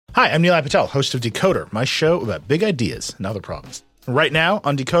Hi, I'm Nilay Patel, host of Decoder, my show about big ideas and other problems. Right now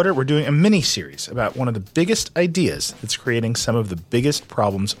on Decoder, we're doing a mini-series about one of the biggest ideas that's creating some of the biggest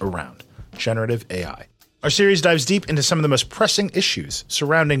problems around, generative AI. Our series dives deep into some of the most pressing issues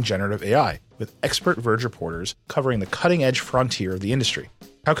surrounding generative AI, with expert Verge reporters covering the cutting-edge frontier of the industry.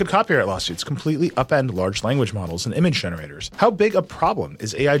 How could copyright lawsuits completely upend large language models and image generators? How big a problem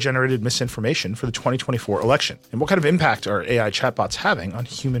is AI-generated misinformation for the 2024 election? And what kind of impact are AI chatbots having on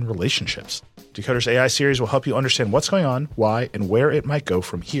human relationships? Decoder's AI series will help you understand what's going on, why, and where it might go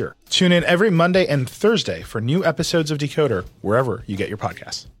from here. Tune in every Monday and Thursday for new episodes of Decoder, wherever you get your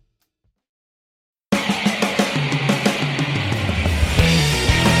podcasts.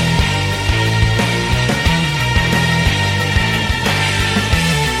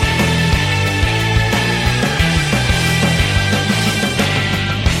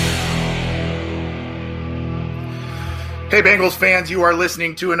 Hey, Bengals fans, you are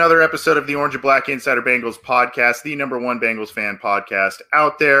listening to another episode of the Orange and Black Insider Bengals podcast, the number one Bengals fan podcast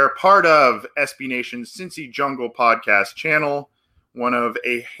out there, part of SB Nation's Cincy Jungle podcast channel, one of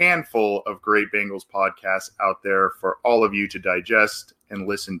a handful of great Bengals podcasts out there for all of you to digest and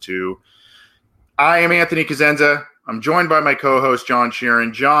listen to. I am Anthony Cosenza. I'm joined by my co-host, John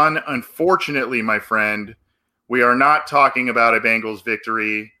Sheeran. John, unfortunately, my friend, we are not talking about a Bengals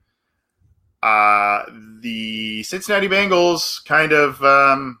victory. The Cincinnati Bengals kind of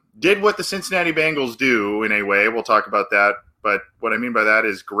did what the Cincinnati Bengals do in a way. We'll talk about that. But what I mean by that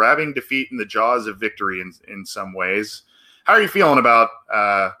is grabbing defeat in the jaws of victory in some ways. How are you feeling about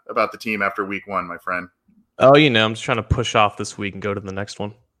the team after week one, my friend? Oh, I'm just trying to push off this week and go to the next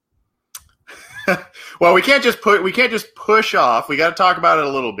one. Well, we can't just push off. We got to talk about it a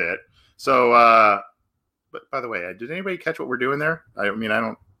little bit. So, but by the way, did anybody catch what we're doing there?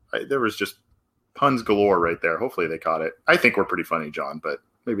 There was just puns galore right there. Hopefully they caught it. I think we're pretty funny, John, but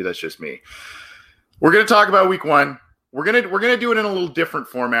maybe that's just me. We're going to talk about week one. We're going to do it in a little different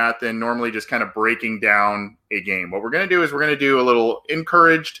format than normally just kind of breaking down a game. What we're going to do is we're going to do a little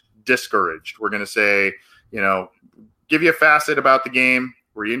encouraged, discouraged. We're going to say, give you a facet about the game.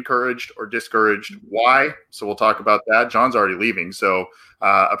 Were you encouraged or discouraged? Why? So we'll talk about that. John's already leaving, so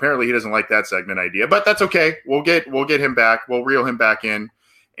apparently he doesn't like that segment idea, but that's okay. We'll get him back. We'll reel him back in.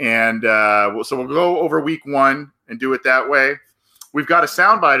 And so we'll go over week one and do it that way. We've got a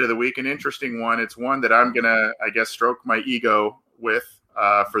soundbite of the week, an interesting one. It's one that I'm going to, stroke my ego with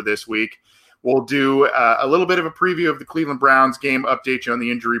for this week. We'll do a little bit of a preview of the Cleveland Browns game, update you on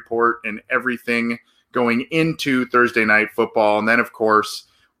the injury report and everything going into Thursday Night Football. And then, of course,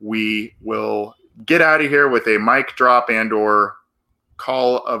 we will get out of here with a mic drop and or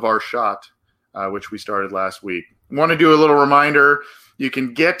call of our shot, which we started last week. Want to do a little reminder. You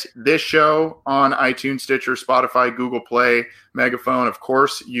can get this show on iTunes, Stitcher, Spotify, Google Play, Megaphone, of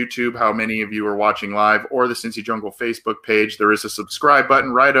course, YouTube, how many of you are watching live, or the Cincy Jungle Facebook page. There is a subscribe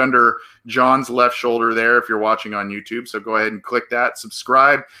button right under John's left shoulder there if you're watching on YouTube. So go ahead and click that,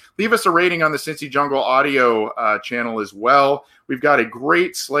 subscribe. Leave us a rating on the Cincy Jungle audio channel as well. We've got a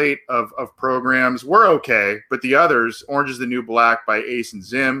great slate of programs. We're okay, but the others, Orange is the New Black by Ace and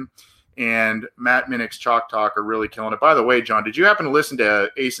Zim, and Matt Minnick's Chalk Talk are really killing it. By the way, John, did you happen to listen to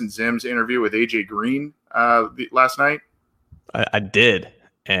Ace and Zim's interview with AJ Green last night? I did,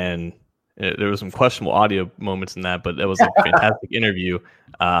 and there was some questionable audio moments in that, but that was a fantastic interview.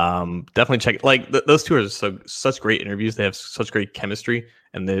 Definitely check it. Like those two are such great interviews. They have such great chemistry,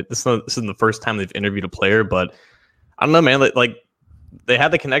 and this isn't the first time they've interviewed a player, but I don't know, man. Like they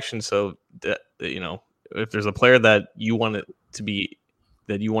had the connection, so if there's a player that you want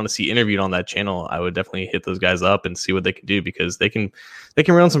to see interviewed on that channel, I would definitely hit those guys up and see what they can do, because they can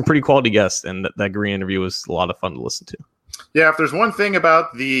run some pretty quality guests, and that Green interview was a lot of fun to listen to. Yeah, if there's one thing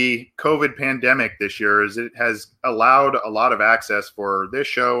about the COVID pandemic this year is it has allowed a lot of access for this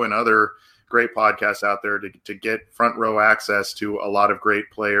show and other great podcasts out there to get front row access to a lot of great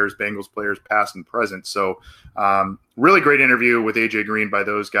players, Bengals players past and present. So really great interview with AJ Green by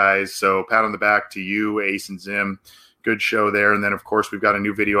those guys. So pat on the back to you, Ace and Zim. Good show there. And then, of course, we've got a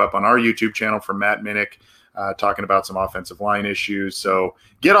new video up on our YouTube channel from Matt Minnick talking about some offensive line issues. So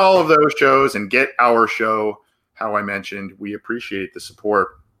get all of those shows and get our show, how I mentioned. We appreciate the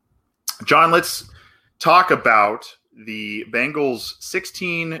support. John, let's talk about the Bengals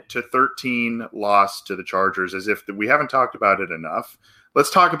 16-13 loss to the Chargers, as if we haven't talked about it enough. Let's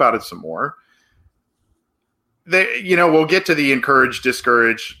talk about it some more. We'll get to the encouraged,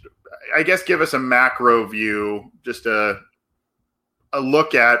 discouraged. I guess give us a macro view, just a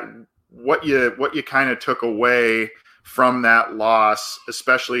look at what you kind of took away from that loss,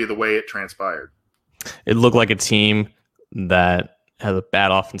 especially the way it transpired. It looked like a team that has a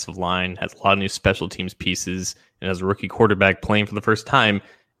bad offensive line, has a lot of new special teams pieces, and has a rookie quarterback playing for the first time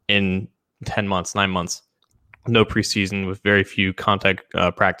in 9 months. No preseason with very few contact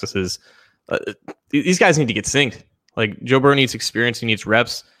practices. These guys need to get synced. Like, Joe Burrow needs experience, he needs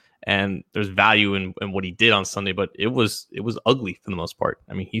reps, and there's value in what he did on Sunday, but it was ugly for the most part.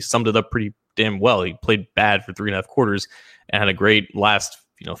 I mean, he summed it up pretty damn well. He played bad for 3.5 quarters and had a great last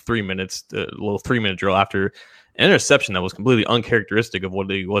 3 minutes, a little 3-minute drill after an interception that was completely uncharacteristic of what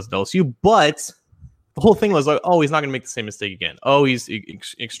he was at LSU. But the whole thing was like, oh, he's not going to make the same mistake again. Oh, he's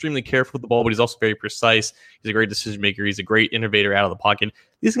extremely careful with the ball, but he's also very precise. He's a great decision maker. He's a great innovator out of the pocket.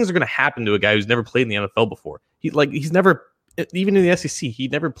 These things are going to happen to a guy who's never played in the NFL before. He's never, even in the SEC, he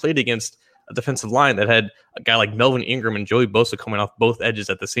never played against a defensive line that had a guy like Melvin Ingram and Joey Bosa coming off both edges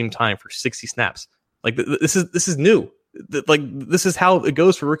at the same time for 60 snaps. Like, this is new. This is how it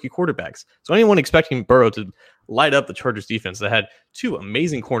goes for rookie quarterbacks. So anyone expecting Burrow to light up the Chargers defense that had 2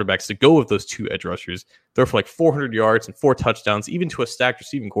 amazing cornerbacks to go with those 2 edge rushers, throw for like 400 yards and 4 touchdowns, even to a stacked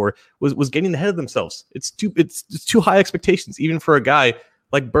receiving core, was getting ahead of themselves. It's too high expectations, even for a guy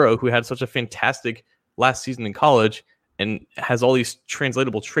like Burrow, who had such a fantastic last season in college and has all these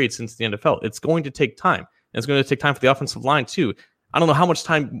translatable traits into the NFL. It's going to take time. And it's going to take time for the offensive line too. I don't know how much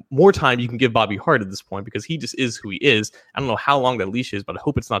more time you can give Bobby Hart at this point, because he just is who he is. I don't know how long that leash is, but I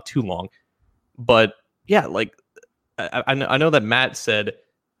hope it's not too long. But yeah, like I know that Matt said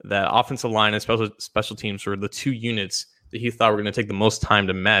that offensive line and special teams were the 2 units that he thought were going to take the most time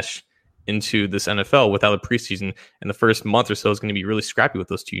to mesh into this NFL without a preseason. And the first month or so is going to be really scrappy with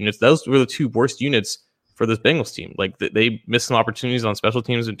those 2 units. Those were the 2 worst units for this Bengals team. Like, they missed some opportunities on special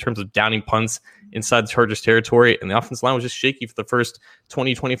teams in terms of downing punts inside the Chargers territory, and the offensive line was just shaky for the first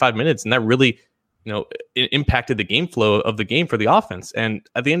 20-25 minutes, and that really it impacted the game flow of the game for the offense. And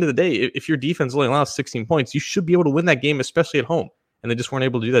at the end of the day, if your defense only allows 16 points, you should be able to win that game, especially at home. And they just weren't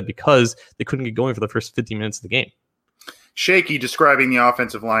able to do that because they couldn't get going for the first 50 minutes of the game. Shaky describing the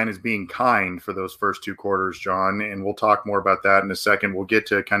offensive line as being kind for those first 2 quarters, John, and we'll talk more about that in a second. We'll get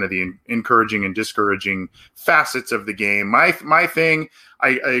to kind of the encouraging and discouraging facets of the game. My thing,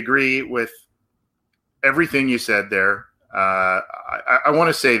 I agree with everything you said there. I want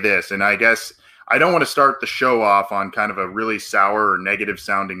to say this, and I guess I don't want to start the show off on kind of a really sour or negative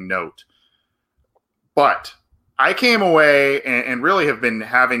sounding note, but I came away and really have been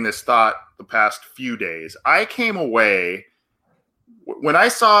having this thought the past few days. I came away when I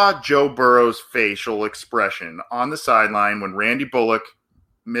saw Joe Burrow's facial expression on the sideline when Randy Bullock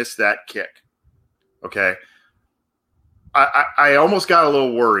missed that kick. Okay. I almost got a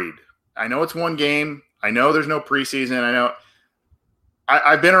little worried. I know it's 1 game. I know there's no preseason. I know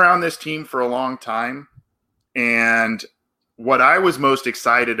I've been around this team for a long time. And what I was most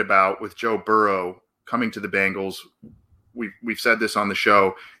excited about with Joe Burrow coming to the Bengals, we've said this on the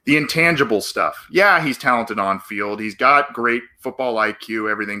show, the intangible stuff. Yeah, he's talented on field. He's got great football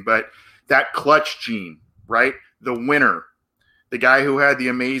IQ, everything, but that clutch gene, right? The winner, the guy who had the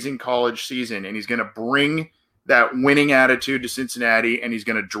amazing college season, and he's going to bring that winning attitude to Cincinnati, and he's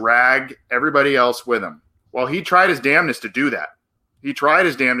going to drag everybody else with him. Well, he tried his damnedest to do that.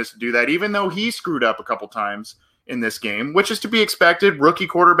 Even though he screwed up a couple times in this game, which is to be expected. Rookie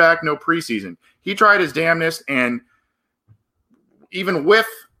quarterback, no preseason. He tried his damnedest, and even with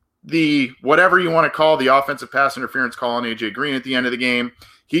the whatever you want to call the offensive pass interference call on A.J. Green at the end of the game,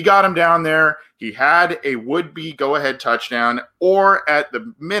 he got him down there. He had a would-be go-ahead touchdown, or at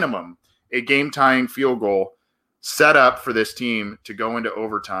the minimum, a game-tying field goal set up for this team to go into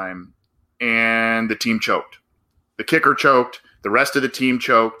overtime, and the team choked. The kicker choked. The rest of the team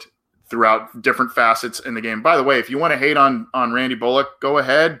choked throughout different facets in the game. By the way, if you want to hate on Randy Bullock, go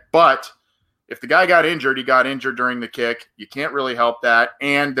ahead. But if the guy got injured, he got injured during the kick. You can't really help that.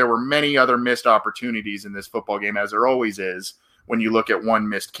 And there were many other missed opportunities in this football game, as there always is when you look at 1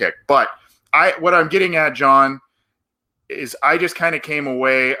 missed kick. But what I'm getting at, John, is I just kind of came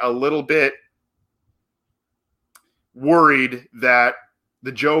away a little bit worried that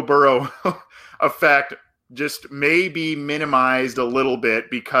the Joe Burrow effect just may be minimized a little bit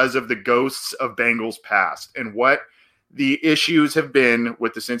because of the ghosts of Bengals past and what the issues have been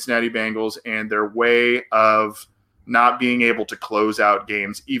with the Cincinnati Bengals and their way of not being able to close out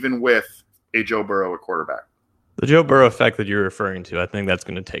games, even with a Joe Burrow at quarterback. The Joe Burrow effect that you're referring to, I think that's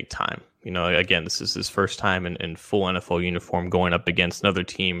going to take time. Again, this is his first time in full NFL uniform going up against another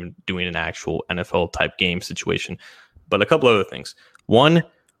team doing an actual NFL type game situation. But a couple other things. One,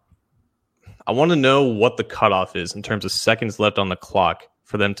 I want to know what the cutoff is in terms of seconds left on the clock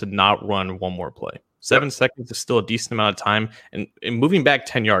for them to not run one more play. 7 seconds is still a decent amount of time. And moving back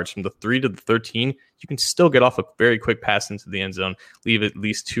 10 yards from the 3 to the 13, you can still get off a very quick pass into the end zone, leave at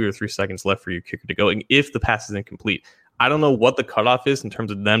least 2 or 3 seconds left for your kicker to go. And if the pass is incomplete, I don't know what the cutoff is in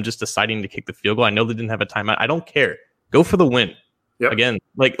terms of them just deciding to kick the field goal. I know they didn't have a timeout. I don't care. Go for the win. Yep. Again,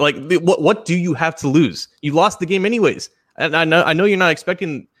 what do you have to lose? You lost the game anyways. And I know you're not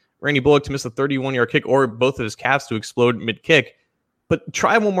expecting Randy Bullock to miss a 31-yard kick or both of his calves to explode mid-kick. But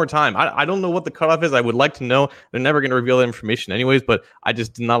try one more time. I don't know what the cutoff is. I would like to know. They're never going to reveal that information anyways, but I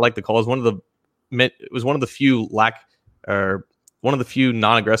just did not like the call. It was one of the few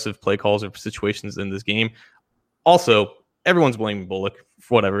non-aggressive play calls or situations in this game. Also, everyone's blaming Bullock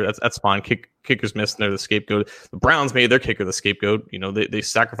for whatever. That's fine. Kickers missed and they're the scapegoat. The Browns made their kicker the scapegoat. They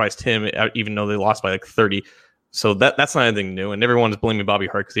sacrificed him even though they lost by 30. So that's not anything new. And everyone's blaming Bobby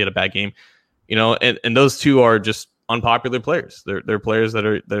Hart because he had a bad game. And those two are just unpopular players. They're players that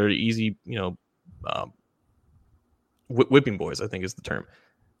are easy, whipping boys, I think is the term.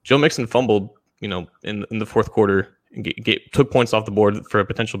 Joe Mixon fumbled, in the fourth quarter and took points off the board for a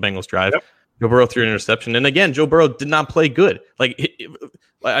potential Bengals drive. Yep. Joe Burrow threw an interception. And again, Joe Burrow did not play good. I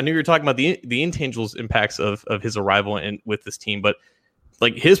knew you were talking about the intangibles impacts of his arrival with this team, but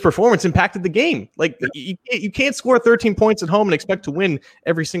his performance impacted the game. You can't score 13 points at home and expect to win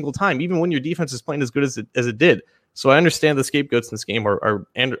every single time, even when your defense is playing as good as it did. So I understand the scapegoats in this game are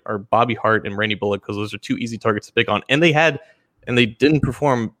Bobby Hart and Randy Bullock because those are two easy targets to pick on, and they didn't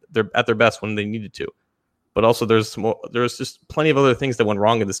perform at their best when they needed to. But also there's just plenty of other things that went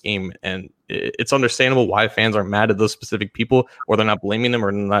wrong in this game, and it's understandable why fans are mad at those specific people, or they're not blaming them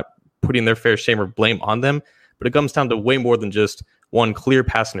or not putting their fair share or blame on them. But it comes down to way more than just one clear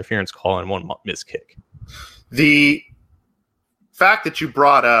pass interference call and one missed kick. The fact that you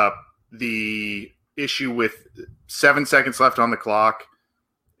brought up the issue with 7 seconds left on the clock,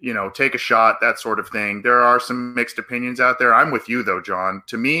 take a shot, that sort of thing. There are some mixed opinions out there. I'm with you, though, John.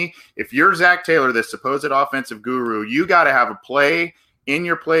 To me, if you're Zach Taylor, this supposed offensive guru, you got to have a play in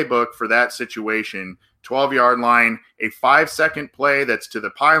your playbook for that situation. 12-yard line, a 5-second play that's to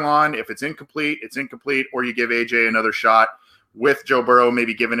the pylon. If it's incomplete, it's incomplete, or you give AJ another shot with Joe Burrow,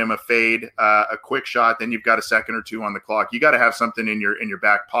 maybe giving him a fade, a quick shot, then you've got a second or two on the clock. You got to have something in your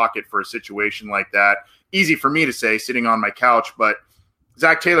back pocket for a situation like that. Easy for me to say sitting on my couch, but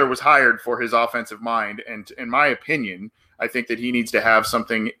Zach Taylor was hired for his offensive mind. And in my opinion, I think that he needs to have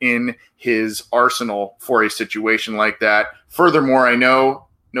something in his arsenal for a situation like that. Furthermore, I know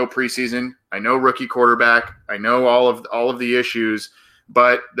no preseason. I know rookie quarterback. I know all of the issues,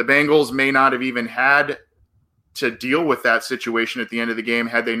 but the Bengals may not have even had to deal with that situation at the end of the game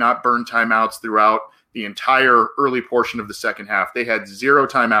had they not burned timeouts throughout the entire early portion of the second half. They had 0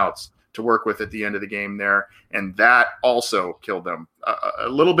 timeouts to work with at the end of the game there, and that also killed them. A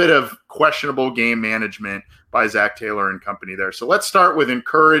little bit of questionable game management by Zach Taylor and company there. So let's start with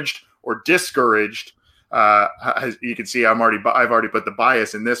encouraged or discouraged. As you can see, I've already put the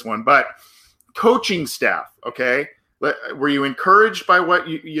bias in this one, but coaching staff, okay? Were you encouraged by what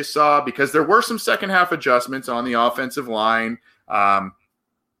you saw? Because there were some second half adjustments on the offensive line. There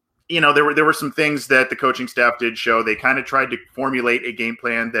were some things that the coaching staff did show. They kind of tried to formulate a game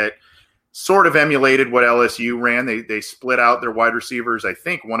plan that sort of emulated what LSU ran. They split out their wide receivers, I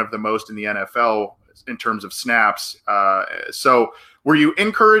think one of the most in the NFL in terms of snaps. So were you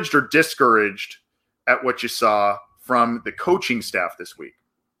encouraged or discouraged at what you saw from the coaching staff this week?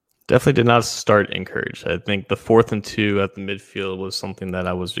 Definitely did not start encouraged. I think the 4th and 2 at the midfield was something that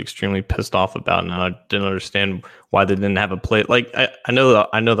I was extremely pissed off about, and I didn't understand why they didn't have a play. I know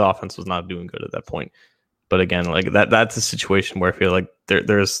the offense was not doing good at that point, but again, that's a situation where I feel like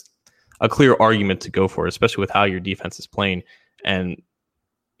there's a clear argument to go for, especially with how your defense is playing. And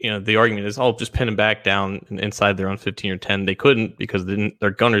the argument is, just pin them back down inside their own 15 or 10. They couldn't because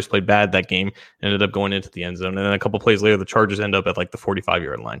their gunners played bad that game, ended up going into the end zone. And then a couple plays later, the Chargers end up at the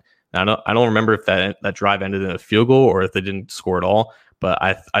 45-yard line. Now, I don't remember if that drive ended in a field goal or if they didn't score at all, but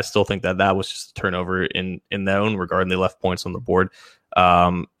I still think that was just a turnover in their own regard, and they left points on the board.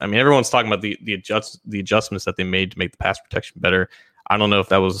 Everyone's talking about the adjustments that they made to make the pass protection better. I don't know if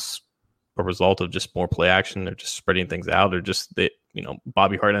that was a result of just more play action or just spreading things out, or just that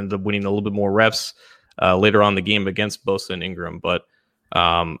Bobby Hart ended up winning a little bit more reps later on in the game against Bosa and Ingram. But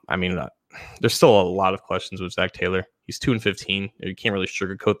there's still a lot of questions with Zach Taylor. He's 2-15. You can't really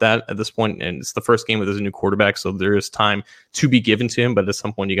sugarcoat that at this point, and it's the first game with his new quarterback, so there is time to be given to him. But at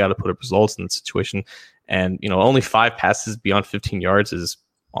some point, you got to put up results in the situation. And only 5 passes beyond 15 yards is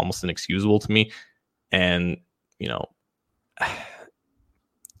almost inexcusable to me. And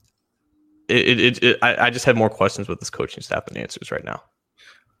I just have more questions with this coaching staff than answers right now.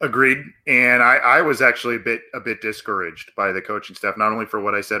 Agreed. And I was actually a bit discouraged by the coaching staff, not only for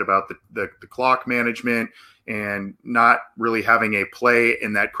what I said about the clock management and not really having a play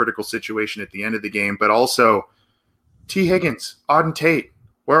in that critical situation at the end of the game, but also T. Higgins, Auden Tate,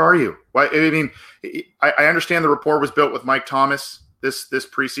 where are you? Why? I mean, I understand the rapport was built with Mike Thomas this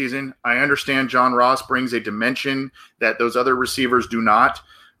preseason. I understand John Ross brings a dimension that those other receivers do not,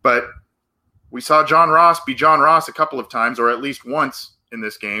 but we saw John Ross be John Ross a couple of times, or at least once in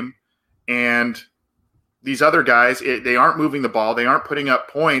this game. And these other guys, they aren't moving the ball. They aren't putting up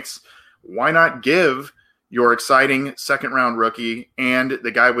points. Why not give your exciting second-round rookie and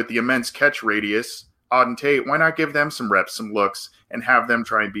the guy with the immense catch radius, Auden Tate, why not give them some reps, some looks, and have them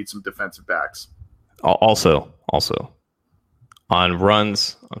try and beat some defensive backs? Also, on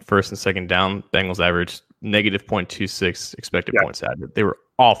runs, on first and second down, Bengals averaged negative 0.26 expected points added. They were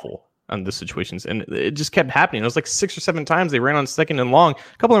awful on the situations, and it just kept happening. It was like 6 or 7 times they ran on second and long.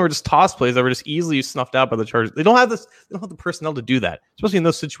 A couple of them were just toss plays that were just easily snuffed out by the Chargers. They don't have the personnel to do that, especially in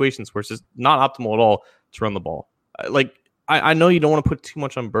those situations where it's just not optimal at all to run the ball. I know you don't want to put too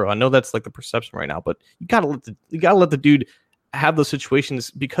much on Burrow. I know that's like the perception right now, but you gotta let the dude have those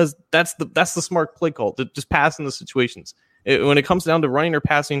situations, because that's the smart play call, to just pass in the situations. When it comes down to running or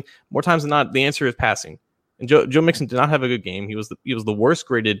passing, more times than not, the answer is passing. And Joe Mixon did not have a good game. He was the worst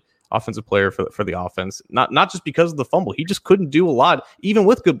graded offensive player for the offense, not just because of the fumble. He just couldn't do a lot, even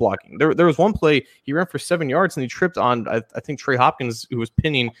with good blocking. There was one play he ran for 7 yards and he tripped on, I think, Trey Hopkins, who was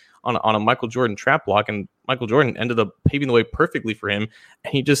pinning on a Michael Jordan trap block, and Michael Jordan ended up paving the way perfectly for him,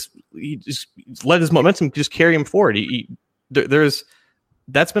 and he just let his momentum just carry him forward.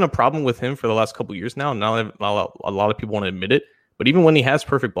 That's been a problem with him for the last couple of years now. Not a lot of people want to admit it, but even when he has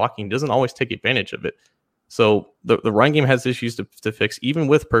perfect blocking, he doesn't always take advantage of it. So the run game has issues to fix, even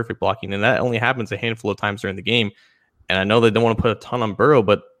with perfect blocking, and that only happens a handful of times during the game. And I know they don't want to put a ton on Burrow,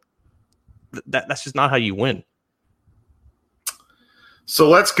 but that's just not how you win. So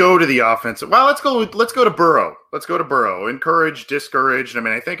let's go to the offensive. Well, let's go to Burrow. Let's go to Burrow. Encouraged, discouraged. I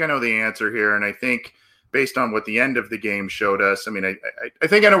mean, I think I know the answer here, and I think based on what the end of the game showed us, I mean, I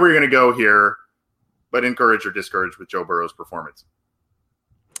think I know where you're going to go here, but encouraged or discouraged with Joe Burrow's performance?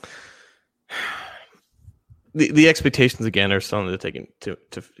 The expectations again are something to take into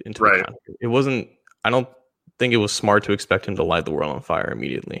account. It wasn't. I don't think it was smart to expect him to light the world on fire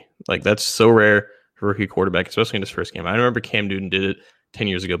immediately. Like, that's so rare for a rookie quarterback, especially in his first game. I remember Cam Newton did it 10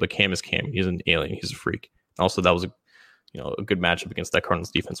 years ago, but Cam is Cam. He's an alien. He's a freak. Also, that was a good matchup against that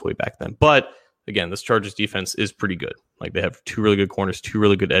Cardinals defense way back then. But again, this Chargers defense is pretty good. Like, they have 2 really good corners, 2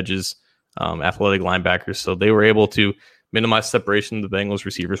 really good edges, athletic linebackers. So they were able to minimize separation the Bengals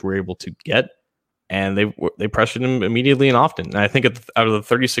receivers were able to get. And they pressured him immediately and often. And I think out of the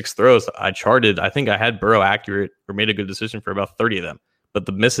 36 throws I charted, I think I had Burrow accurate or made a good decision for about 30 of them. But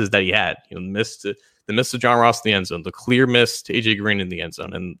the misses that he had, the miss to John Ross in the end zone, the clear miss to AJ Green in the end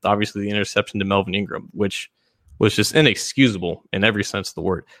zone, and obviously the interception to Melvin Ingram, which was just inexcusable in every sense of the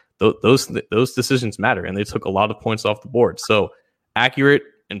word. Those decisions matter, and they took a lot of points off the board. So accurate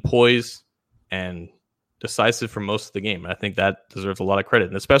and poised and decisive for most of the game. And I think that deserves a lot of credit,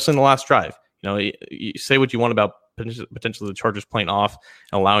 and especially in the last drive. You say what you want about potentially the Chargers playing off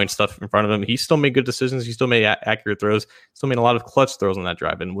and allowing stuff in front of him. He still made good decisions. He still made accurate throws. Still made a lot of clutch throws on that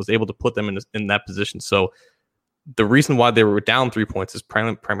drive and was able to put them in that position. So the reason why they were down 3 points is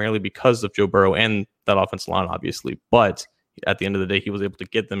primarily because of Joe Burrow and that offensive line, obviously. But at the end of the day, he was able to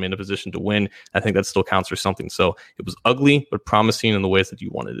get them in a position to win. I think that still counts for something. So it was ugly, but promising in the ways that you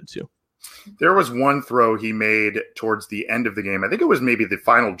wanted it to. There was one throw he made towards the end of the game. I think it was maybe the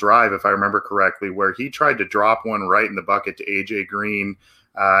final drive, if I remember correctly, where he tried to drop one right in the bucket to AJ Green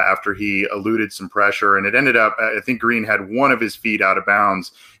after he eluded some pressure. And it ended up, I think Green had one of his feet out of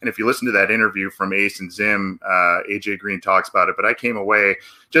bounds. And if you listen to that interview from Ace and Zim, AJ Green talks about it. But I came away,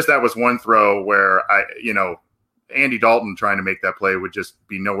 just that was one throw where Andy Dalton trying to make that play would just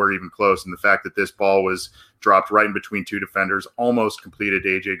be nowhere even close. And the fact that this ball was dropped right in between 2 defenders, almost completed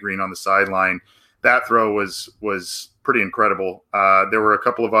AJ Green on the sideline. That throw was pretty incredible. There were a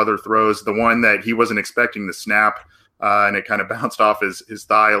couple of other throws. The one that he wasn't expecting the snap, and it kind of bounced off his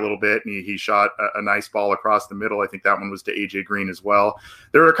thigh a little bit, and he shot a nice ball across the middle. I think that one was to AJ Green as well.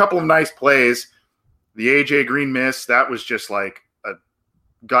 There were a couple of nice plays. The AJ Green miss, that was just like a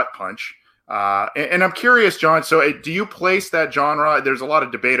gut punch. And I'm curious, John, so do you place that John Ross? There's a lot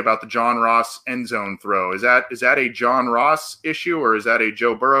of debate about the John Ross end zone throw. Is that a John Ross issue, or is that a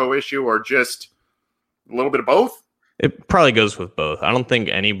Joe Burrow issue, or just a little bit of both? It probably goes with both. I don't think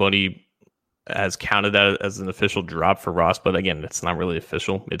anybody has counted that as an official drop for Ross, but again, it's not really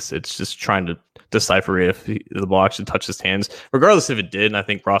official. It's just trying to decipher if the ball actually touched his hands. Regardless if it did, and I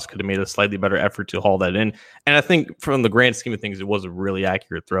think Ross could have made a slightly better effort to haul that in. And I think from the grand scheme of things, it was a really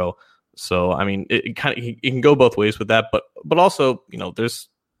accurate throw. So I mean, it can go both ways with that, but also, you know, there's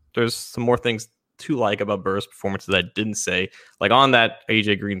some more things to like about Burrow's performance that I didn't say. Like on that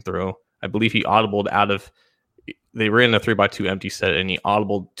AJ Green throw, I believe he audibled out of. They ran a 3x2 empty set, and he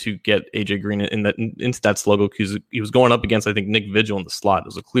audibled to get AJ Green into that sluggo because he was going up against, I think, Nick Vigil in the slot. It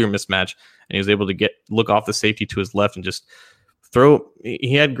was a clear mismatch, and he was able to look off the safety to his left and just throw.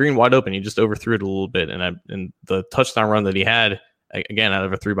 He had Green wide open. He just overthrew it a little bit, and the touchdown run that he had, again, out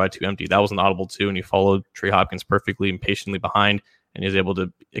of a 3x2 empty, that was an audible too, and he followed Trey Hopkins perfectly and patiently behind, and he was able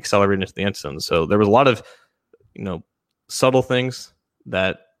to accelerate into the end zone. So there was a lot of, you know, subtle things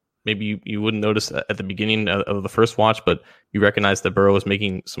that maybe you wouldn't notice at the beginning of the first watch, but you recognize that Burrow was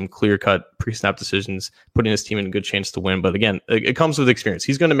making some clear-cut pre-snap decisions, putting his team in a good chance to win. But again, it comes with experience.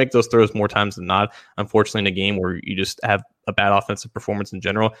 He's going to make those throws more times than not. Unfortunately, in a game where you just have a bad offensive performance in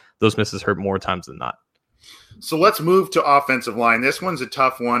general, those misses hurt more times than not. So let's move to offensive line. This one's a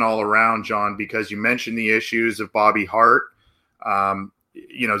tough one all around, John, because you mentioned the issues of Bobby Hart.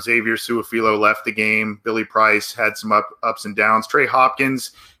 You know, Xavier Su'a-Filo left the game. Billy Price had some ups and downs. Trey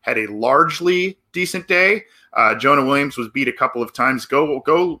Hopkins had a largely decent day. Jonah Williams was beat a couple of times. Go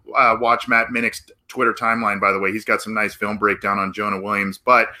watch Matt Minnick's Twitter timeline, by the way. He's got some nice film breakdown on Jonah Williams.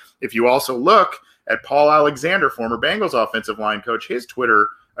 But if you also look at Paul Alexander, former Bengals offensive line coach, his Twitter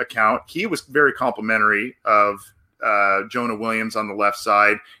account, he was very complimentary of Jonah Williams on the left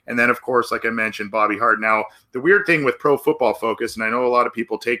side. And then, of course, like I mentioned, Bobby Hart. Now, the weird thing with Pro Football Focus, and I know a lot of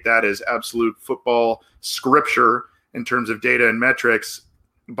people take that as absolute football scripture in terms of data and metrics,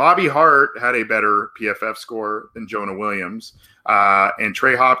 Bobby Hart had a better PFF score than Jonah Williams, and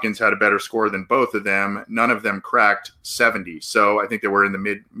Trey Hopkins had a better score than both of them. None of them cracked 70. So I think they were in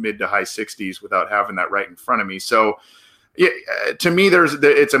the mid to high 60s without having that right in front of me. So yeah, to me,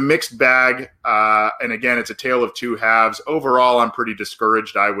 it's a mixed bag. And again, it's a tale of two halves. Overall, I'm pretty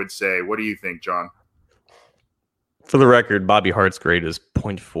discouraged, I would say. What do you think, John? For the record, Bobby Hart's grade is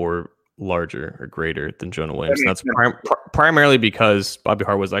 0.4 larger or greater than Jonah Williams. And that's primarily because Bobby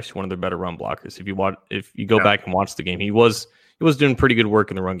Hart was actually one of their better run blockers. If you go back and watch the game, he was doing pretty good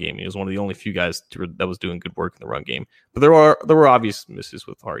work in the run game. He was one of the only few guys that was doing good work in the run game. But there were obvious misses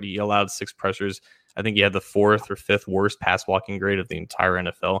with Hart. He allowed 6 pressures. I think he had the 4th or 5th worst pass blocking grade of the entire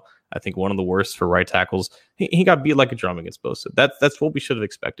NFL. I think one of the worst for right tackles. He got beat like a drum against Bosa. That's what we should have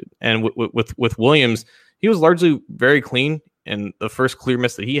expected. And with Williams, he was largely very clean. And the first clear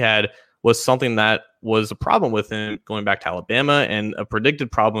miss that he had was something that was a problem with him going back to Alabama and a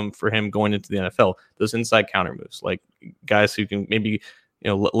predicted problem for him going into the NFL. Those inside counter moves, like guys who can maybe,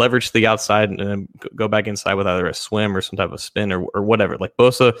 you know, leverage to the outside and then go back inside with either a swim or some type of spin or whatever. Like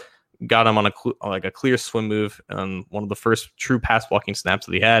Bosa got him on a clear swim move on one of the first true pass blocking snaps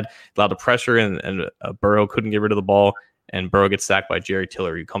that he had. Allowed the pressure and Burrow couldn't get rid of the ball, and Burrow gets sacked by Jerry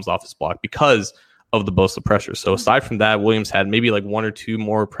Tiller, who comes off his block because of the Bosa pressure. So aside from that, Williams had maybe like 1 or 2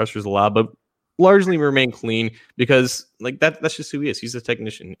 more pressures allowed, but largely remained clean because like that's just who he is. He's a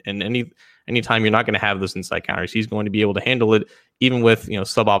technician, and anytime you're not going to have those inside counters, he's going to be able to handle it even with, you know,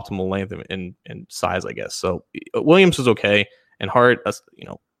 suboptimal length and size, I guess. So Williams was okay, and Hart, you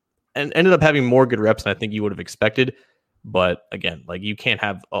know, and ended up having more good reps than I think you would have expected. But again, like you can't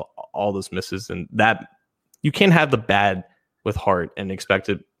have all those misses, and that you can't have the bad with Hart and expect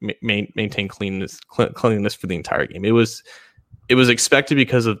to maintain cleanliness for the entire game. It was expected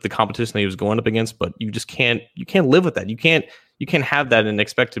because of the competition that he was going up against, but you can't live with that. You can't have that and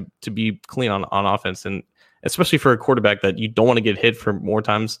expect to be clean on offense, and especially for a quarterback that you don't want to get hit for more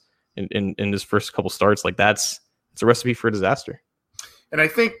times in his first couple starts. Like it's a recipe for a disaster. And I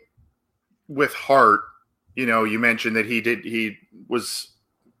think with Hart, you know, you mentioned that he was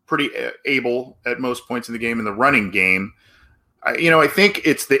pretty able at most points in the game in the running game. I think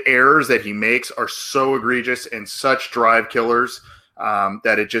it's the errors that he makes are so egregious and such drive killers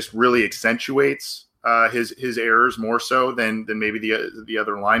that it just really accentuates his errors more so than maybe the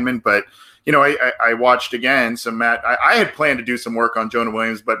other linemen. But, you know, I watched again some Matt. I had planned to do some work on Jonah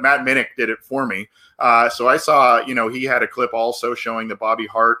Williams, but Matt Minnick did it for me. So I saw, you know, he had a clip also showing that Bobby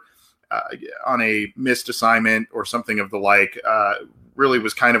Hart on a missed assignment or something of the like really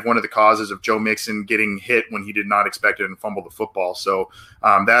was kind of one of the causes of Joe Mixon getting hit when he did not expect it and fumble the football. So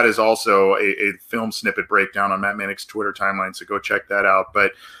that is also a film snippet breakdown on Matt Minnick's Twitter timeline. So go check that out.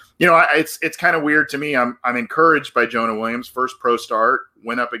 But, you know, it's kind of weird to me. I'm encouraged by Jonah Williams' first pro start,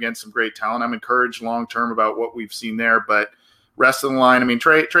 went up against some great talent. I'm encouraged long-term about what we've seen there. But Rest of the line, I mean,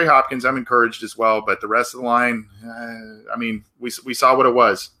 Trey Hopkins, I'm encouraged as well, but the rest of the line, I mean, we saw what it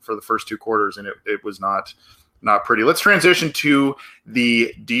was for the first 2 quarters, and it was not pretty. Let's transition to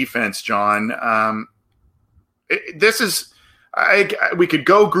the defense, John. This is we could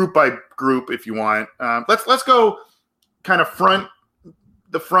go group by group if you want. Let's go kind of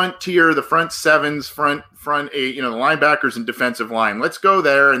the front tier, the front sevens, front 8, the linebackers and defensive line. Let's go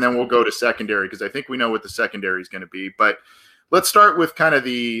there, and then we'll go to secondary because I think we know what the secondary is going to be. But let's start with kind of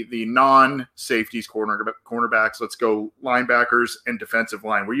the non-safeties cornerbacks. Let's go linebackers and defensive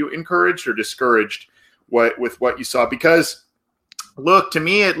line. Were you encouraged or discouraged with what you saw? Because look, to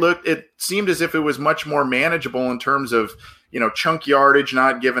me, it seemed as if it was much more manageable in terms of chunk yardage,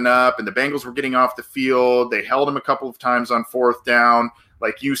 not giving up, and the Bengals were getting off the field. They held them a couple of times on 4th down.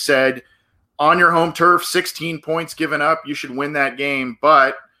 Like you said, on your home turf, 16 points given up, you should win that game.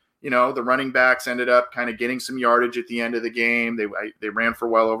 But, the running backs ended up kind of getting some yardage at the end of the game. They ran for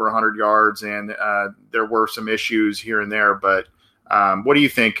well over 100 yards, and there were some issues here and there. But what do you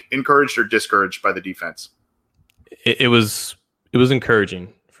think? Encouraged or discouraged by the defense? It was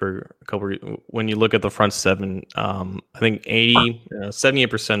encouraging for a couple when you look at the front 7. I think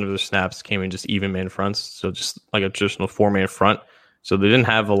 78% of the snaps came in just even man fronts, so just like a traditional 4-man front. So they didn't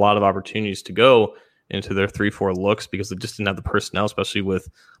have a lot of opportunities to go into their 3-4 looks because they just didn't have the personnel, especially with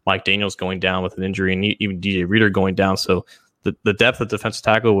Mike Daniels going down with an injury and even DJ Reader going down. So the depth of defensive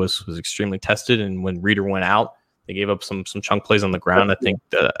tackle was extremely tested. And when Reader went out, they gave up some chunk plays on the ground. I think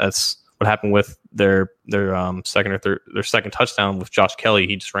that's what happened with their second touchdown with Josh Kelly.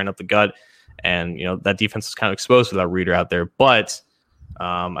 He just ran up the gut, and that defense is kind of exposed without Reader out there. But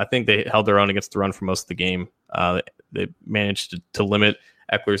I think they held their own against the run for most of the game. They managed to limit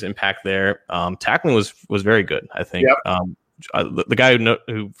Eckler's impact there. Tackling was very good, I think. Yep. The guy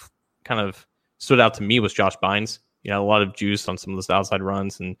who kind of stood out to me was Josh Bynes. A lot of juice on some of those outside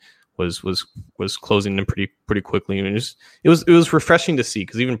runs and was closing them pretty quickly. And it was refreshing to see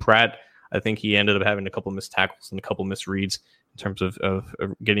because even Pratt, I think he ended up having a couple of missed tackles and a couple of missed reads in terms of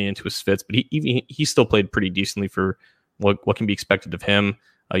getting into his fits. But he still played pretty decently for what can be expected of him.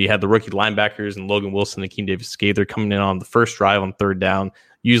 You had the rookie linebackers and Logan Wilson and Akeem Davis-Gaither coming in on the first drive on 3rd down,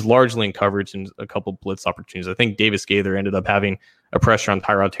 used largely in coverage and a couple blitz opportunities. I think Davis-Gaither ended up having a pressure on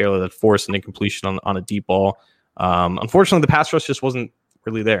Tyrod Taylor that forced an incompletion on a deep ball. Unfortunately, the pass rush just wasn't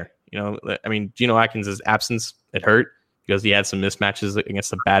really there. Geno Atkins' absence, it hurt because he had some mismatches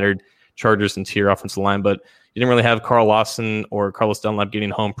against the battered Chargers interior offensive line, but you didn't really have Carl Lawson or Carlos Dunlap getting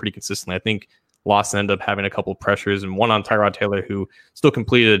home pretty consistently. I think Lawson ended up having a couple of pressures and one on Tyrod Taylor, who still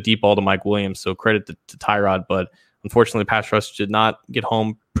completed a deep ball to Mike Williams. So credit to Tyrod, but unfortunately, pass rush did not get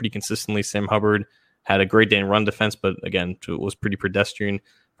home pretty consistently. Sam Hubbard had a great day in run defense, but again, it was pretty pedestrian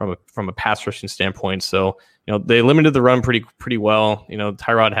from a pass rushing standpoint. So they limited the run pretty well.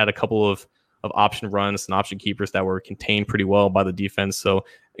 Tyrod had a couple of option runs and option keepers that were contained pretty well by the defense. So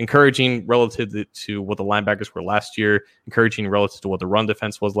encouraging relative to what the linebackers were last year, encouraging relative to what the run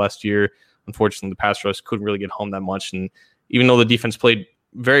defense was last year. Unfortunately, the pass rush couldn't really get home that much. And even though the defense played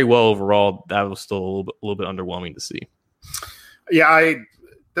very well overall, that was still a little bit underwhelming to see. Yeah,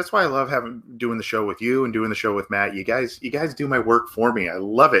 that's why I love doing the show with you and doing the show with Matt. You guys do my work for me. I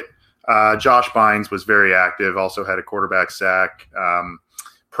love it. Josh Bynes was very active, also had a quarterback sack.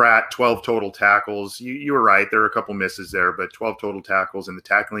 Pratt, 12 total tackles. You were right. There were a couple misses there, but 12 total tackles, and the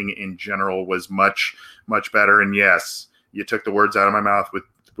tackling in general was much, much better. And yes, you took the words out of my mouth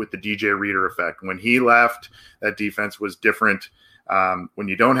with the DJ Reader effect. When he left, that defense was different. When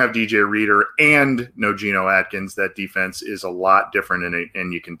you don't have DJ Reader and no Geno Atkins, that defense is a lot different,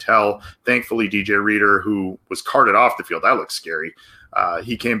 and you can tell. Thankfully, DJ Reader, who was carted off the field, that looks scary.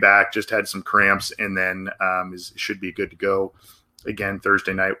 He came back, just had some cramps, and then should be good to go. Again,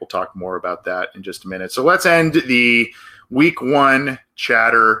 Thursday night, we'll talk more about that in just a minute. So let's end the week 1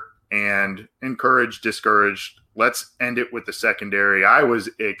 chatter and encouraged, discouraged. Let's end it with the secondary. I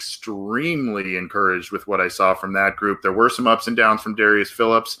was extremely encouraged with what I saw from that group. There were some ups and downs from Darius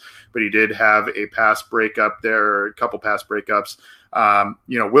Phillips, but he did have a pass breakup there, a couple pass breakups.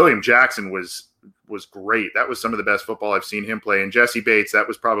 William Jackson was great. That was some of the best football I've seen him play. And Jesse Bates, that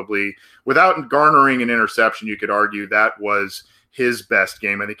was probably, without garnering an interception, you could argue that was his best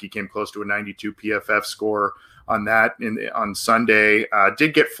game. I think he came close to a 92 PFF score on that on Sunday.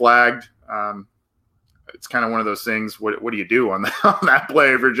 Did get flagged. It's kind of one of those things. What do you do on that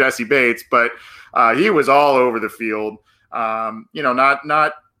play for Jesse Bates? But he was all over the field.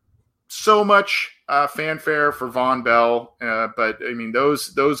 Not so much fanfare for Von Bell, but I mean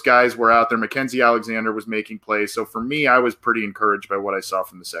those guys were out there. Mackenzie Alexander was making plays. So for me, I was pretty encouraged by what I saw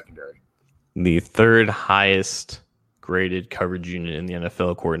from the secondary. The third highest graded coverage unit in the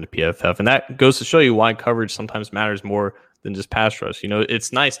NFL according to PFF. And that goes to show you why coverage sometimes matters more than just pass rush.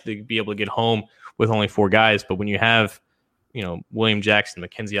 It's nice to be able to get home with only 4 guys, but when you have, William Jackson,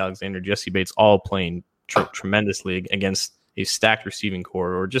 Mackenzie Alexander, Jesse Bates all playing tremendously against a stacked receiving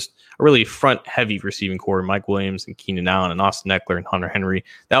core, or just a really front-heavy receiving core, Mike Williams and Keenan Allen and Austin Eckler and Hunter Henry,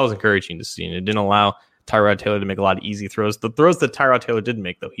 that was encouraging to see, and it didn't allow Tyrod Taylor to make a lot of easy throws. The throws that Tyrod Taylor did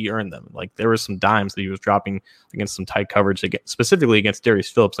make, though, he earned them. Like, there were some dimes that he was dropping against some tight coverage, specifically against Darius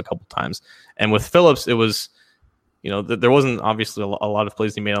Phillips a couple times. And with Phillips, it was, there wasn't obviously a lot of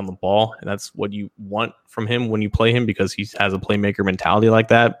plays he made on the ball, and that's what you want from him when you play him, because he has a playmaker mentality like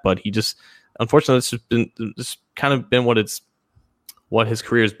that. But he just, unfortunately, it's kind of been what his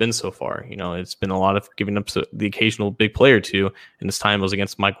career has been so far. It's been a lot of giving up the occasional big play or two, and this time was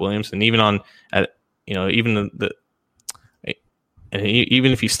against Mike Williams, and even even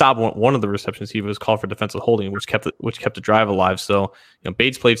if you stop one of the receptions, he was called for defensive holding, which kept the drive alive. So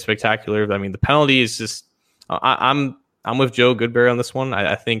Bates played spectacular. I mean, the penalty is just. I'm with Joe Goodberry on this one.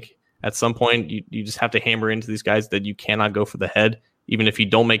 I think at some point you just have to hammer into these guys that you cannot go for the head, even if you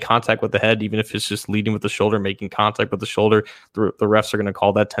don't make contact with the head, even if it's just leading with the shoulder, making contact with the shoulder. The refs are going to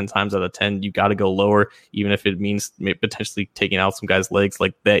call that 10 times out of 10. You got to go lower, even if it means potentially taking out some guys' legs.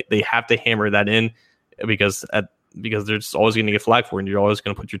 Like they have to hammer that in because they're just always going to get flagged for it, and you're always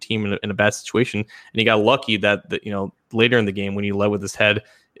going to put your team in a bad situation. And he got lucky that later in the game when he led with his head,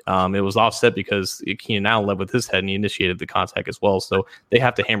 it was offset because Keenan Allen led with his head and he initiated the contact as well. So they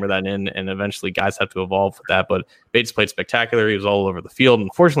have to hammer that in, and eventually guys have to evolve with that. But Bates played spectacular. He was all over the field.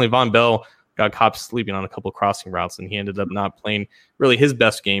 Unfortunately, Von Bell got caught sleeping on a couple of crossing routes, and he ended up not playing really his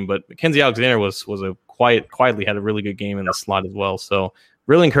best game. But Mackenzie Alexander was quietly had a really good game in the slot as well. So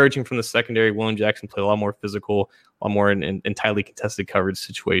really encouraging from the secondary. William Jackson played a lot more physical, a lot more in tightly contested coverage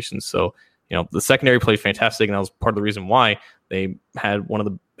situations. So the secondary played fantastic, and that was part of the reason why they had one of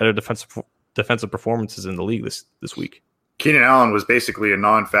the better defensive performances in the league this week. Keenan Allen was basically a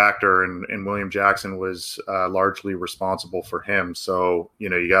non-factor, and William Jackson was largely responsible for him. So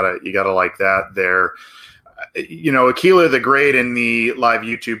you gotta like that there. Aquila the Great in the live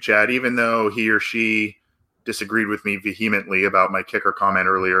YouTube chat, even though he or she disagreed with me vehemently about my kicker comment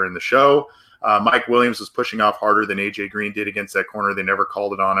earlier in the show, Mike Williams was pushing off harder than AJ Green did against that corner. They never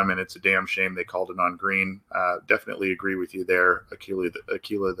called it on him, and it's a damn shame they called it on Green. Definitely agree with you there,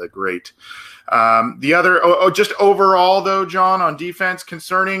 Aquila the Great. The other, just overall though, John, on defense,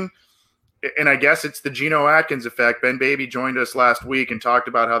 concerning, and I guess it's the Geno Atkins effect. Ben Baby joined us last week and talked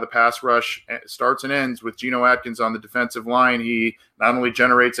about how the pass rush starts and ends with Geno Atkins on the defensive line. He not only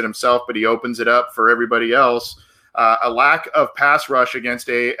generates it himself, but he opens it up for everybody else. A lack of pass rush against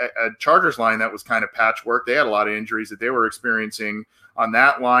a Chargers line that was kind of patchwork. They had a lot of injuries that they were experiencing on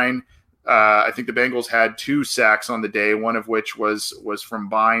that line. I think the Bengals had 2 sacks on the day, one of which was from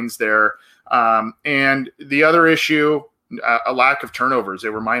Bynes there. And the other issue, a lack of turnovers. They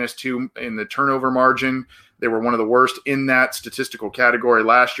were -2 in the turnover margin. They were one of the worst in that statistical category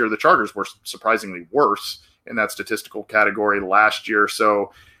last year. The Chargers were surprisingly worse in that statistical category last year.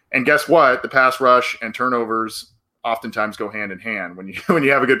 So, and guess what? The pass rush and turnovers oftentimes go hand in hand. When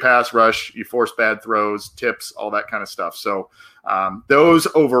you have a good pass rush, you force bad throws, tips, all that kind of stuff. So those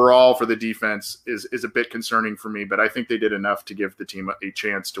overall for the defense is a bit concerning for me, but I think they did enough to give the team a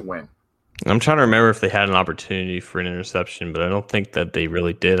chance to win. I'm trying to remember if they had an opportunity for an interception, but I don't think that they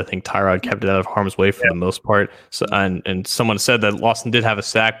really did. I think Tyrod kept it out of harm's way for the most part. So, and someone said that Lawson did have a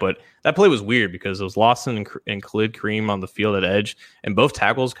sack, but that play was weird because it was Lawson and Khalid Kareem on the field at edge, and both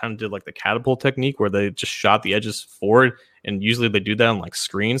tackles kind of did like the catapult technique where they just shot the edges forward, and usually they do that on like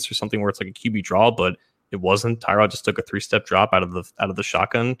screens or something where it's like a QB draw, but it wasn't. Tyrod just took a 3-step drop out of the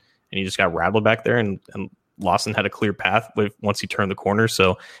shotgun, and he just got rattled back there, and Lawson had a clear path once he turned the corner.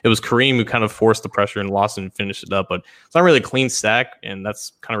 So it was Kareem who kind of forced the pressure, and Lawson finished it up. But it's not really a clean sack, and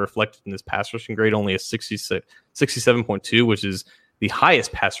that's kind of reflected in his pass rushing grade, only a 67.2, which is the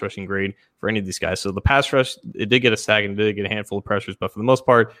highest pass rushing grade for any of these guys. So the pass rush, it did get a sack and it did get a handful of pressures, but for the most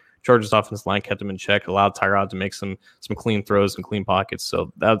part, Chargers offensive line kept him in check, allowed Tyrod to make some clean throws and clean pockets.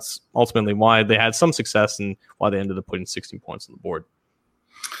 So that's ultimately why they had some success and why they ended up putting 16 points on the board.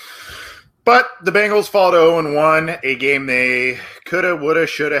 But the Bengals fall to 0-1, a game they coulda, woulda,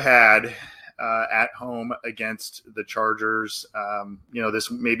 shoulda had at home against the Chargers. This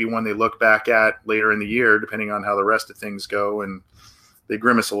may be one they look back at later in the year, depending on how the rest of things go, and they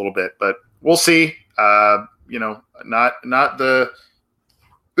grimace a little bit. But we'll see. There's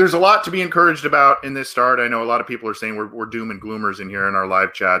a lot to be encouraged about in this start. I know a lot of people are saying we're doom and gloomers in here in our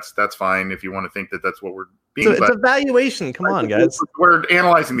live chats. That's fine if you want to think that that's what we're being. So it's evaluation. Come on, guys. We're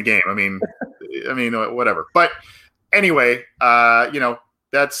analyzing the game. I mean, whatever. But anyway,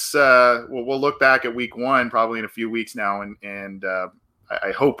 that's we'll look back at week one probably in a few weeks now, and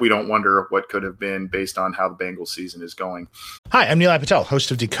I hope we don't wonder what could have been based on how the Bengals season is going. Hi, I'm Neil Patel,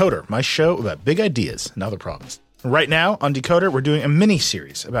 host of Decoder, my show about big ideas and other problems. Right now on Decoder, we're doing a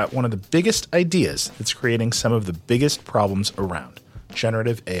mini-series about one of the biggest ideas that's creating some of the biggest problems around,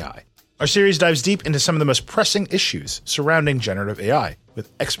 generative AI. Our series dives deep into some of the most pressing issues surrounding generative AI,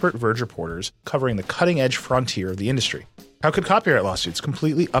 with expert Verge reporters covering the cutting-edge frontier of the industry. How could copyright lawsuits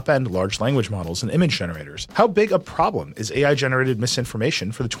completely upend large language models and image generators? How big a problem is AI-generated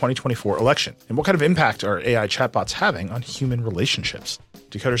misinformation for the 2024 election? And what kind of impact are AI chatbots having on human relationships?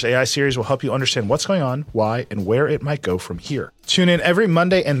 Decoder's AI series will help you understand what's going on, why, and where it might go from here. Tune in every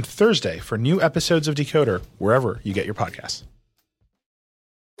Monday and Thursday for new episodes of Decoder, wherever you get your podcasts.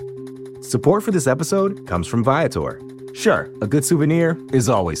 Support for this episode comes from Viator. Sure, a good souvenir is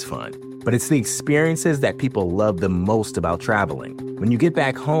always fun. But it's the experiences that people love the most about traveling. When you get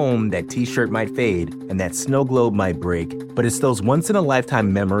back home, that t-shirt might fade and that snow globe might break, but it's those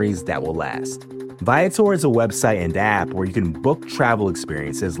once-in-a-lifetime memories that will last. Viator is a website and app where you can book travel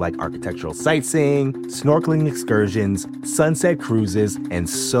experiences like architectural sightseeing, snorkeling excursions, sunset cruises, and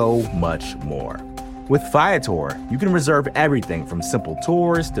so much more. With Viator, you can reserve everything from simple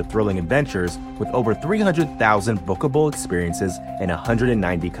tours to thrilling adventures with over 300,000 bookable experiences in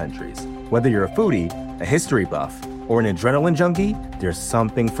 190 countries. Whether you're a foodie, a history buff, or an adrenaline junkie, there's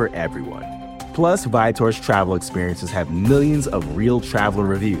something for everyone. Plus, Viator's travel experiences have millions of real traveler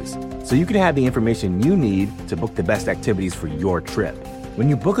reviews, so you can have the information you need to book the best activities for your trip. When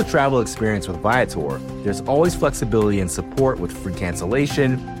you book a travel experience with Viator, there's always flexibility and support with free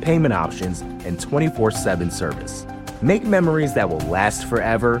cancellation, payment options, and 24/7 service. Make memories that will last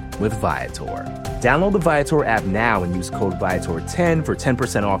forever with Viator. Download the Viator app now and use code Viator10 for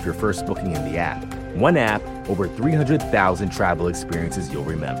 10% off your first booking in the app. One app, over 300,000 travel experiences you'll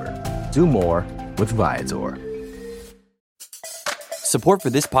remember. Do more with Viator. Support for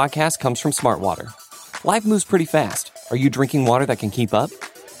this podcast comes from Smartwater. Life moves pretty fast. Are you drinking water that can keep up?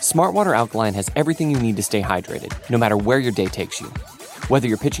 Smartwater Alkaline has everything you need to stay hydrated, no matter where your day takes you. Whether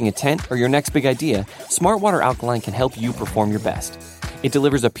you're pitching a tent or your next big idea, Smartwater Alkaline can help you perform your best. It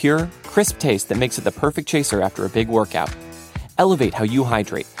delivers a pure, crisp taste that makes it the perfect chaser after a big workout. Elevate how you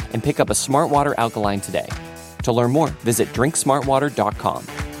hydrate and pick up a Smartwater Alkaline today. To learn more, visit drinksmartwater.com.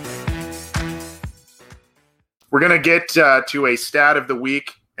 We're going to get to a stat of the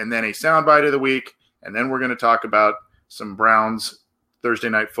week and then a soundbite of the week. And then we're going to talk about some Browns Thursday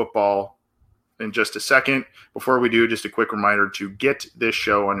Night Football in just a second. Before we do, just a quick reminder to get this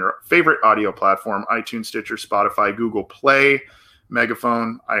show on your favorite audio platform, iTunes, Stitcher, Spotify, Google Play,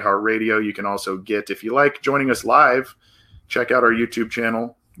 Megaphone, iHeartRadio. You can also get, if you like joining us live, check out our YouTube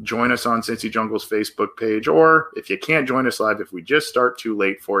channel. Join us on Cincy Jungle's Facebook page. Or if you can't join us live, if we just start too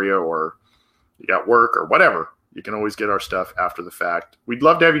late for you or you got work or whatever, you can always get our stuff after the fact. We'd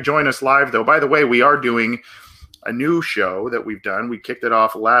love to have you join us live, though. By the way, we are doing a new show that we've done. We kicked it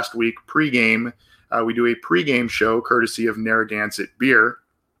off last week, pregame. We do a pregame show courtesy of Narragansett Beer.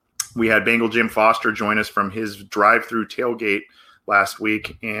 We had Bengal Jim Foster join us from his drive-through tailgate last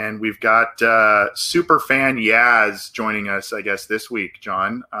week, and we've got super fan Yaz joining us, I guess, this week,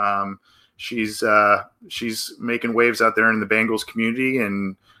 John. She's making waves out there in the Bengals community,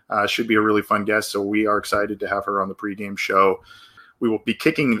 and should be a really fun guest, so we are excited to have her on the pregame show. We will be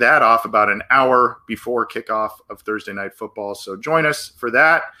kicking that off about an hour before kickoff of Thursday Night Football, so join us for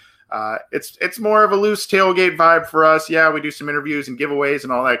that. It's more of a loose tailgate vibe for us. Yeah, we do some interviews and giveaways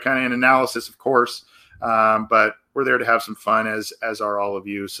and all that kind of analysis, of course, but we're there to have some fun, as are all of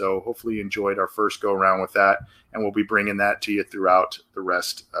you, so hopefully you enjoyed our first go-around with that, and we'll be bringing that to you throughout the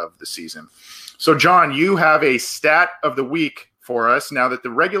rest of the season. So, John, you have a stat of the week for us. Now that the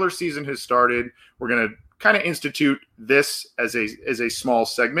regular season has started, we're going to kind of institute this as a small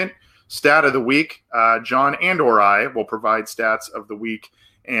segment. Stat of the week. John and or I will provide stats of the week.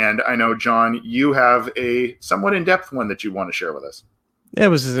 And I know, John, you have a somewhat in-depth one that you want to share with us. Yeah, it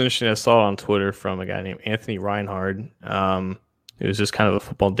was just interesting. I saw on Twitter from a guy named Anthony Reinhard, who was just kind of a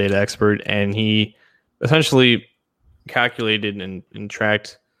football data expert, and he essentially calculated and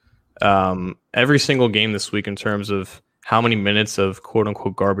tracked every single game this week in terms of how many minutes of quote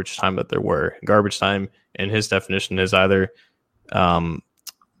unquote garbage time that there were. Garbage time, in his definition, is either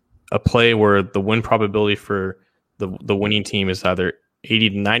a play where the win probability for the winning team is either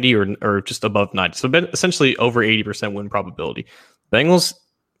 80 to 90 or just above 90. So essentially over 80% win probability. Bengals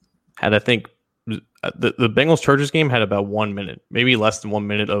had, I think, the Bengals Chargers game had about 1 minute, maybe less than 1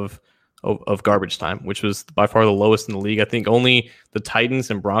 minute of of garbage time, which was by far the lowest in the league. I think only the Titans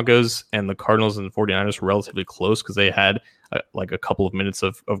and Broncos and the Cardinals and the 49ers were relatively close because they had like a couple of minutes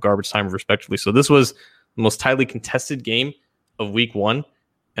of garbage time respectively. So this was the most tightly contested game of week one,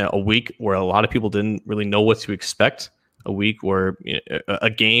 a week where a lot of people didn't really know what to expect, a week where a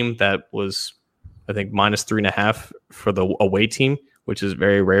game that was, I think, -3.5 for the away team, which is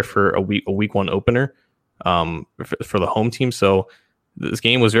very rare for a week one opener for the home team. So this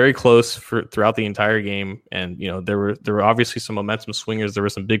game was very close throughout the entire game, and there were obviously some momentum swingers. There were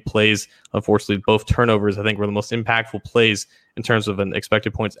some big plays. Unfortunately, both turnovers I think were the most impactful plays in terms of an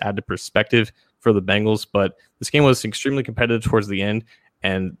expected points added perspective for the Bengals. But this game was extremely competitive towards the end,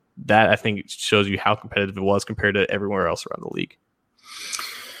 and that I think shows you how competitive it was compared to everywhere else around the league.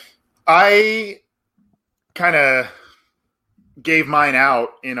 I kind of gave mine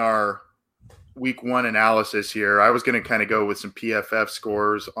out in our week one analysis here. I was going to kind of go with some PFF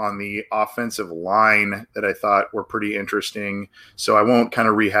scores on the offensive line that I thought were pretty interesting. So I won't kind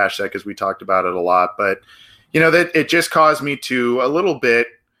of rehash that because we talked about it a lot, but that it just caused me to a little bit.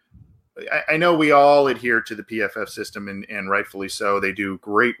 I know we all adhere to the PFF system and rightfully so. They do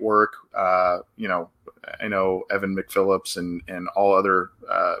great work. I know Evan McPhillips and all other,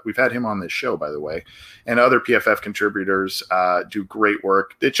 we've had him on this show, by the way, and other PFF contributors do great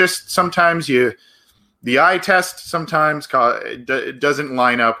work. It just sometimes the eye test sometimes it doesn't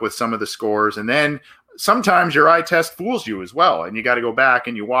line up with some of the scores. And then sometimes your eye test fools you as well. And you got to go back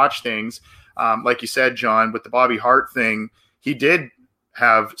and you watch things. Like you said, John, with the Bobby Hart thing, he did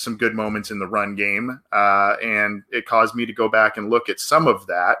have some good moments in the run game. And it caused me to go back and look at some of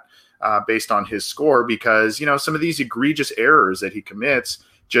that. Based on his score, because some of these egregious errors that he commits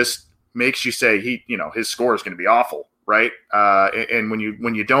just makes you say his score is going to be awful, right? And when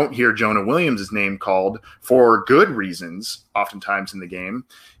you don't hear Jonah Williams' name called for good reasons, oftentimes in the game,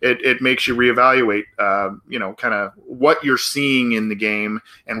 it makes you reevaluate, kind of what you're seeing in the game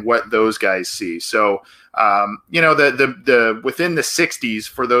and what those guys see. So, the within the 60s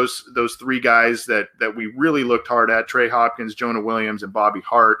for those three guys that we really looked hard at, Trey Hopkins, Jonah Williams, and Bobby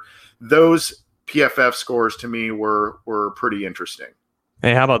Hart. Those PFF scores to me were pretty interesting.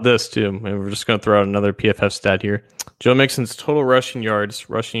 Hey, how about this too? We're just going to throw out another PFF stat here. Joe Mixon's total rushing yards,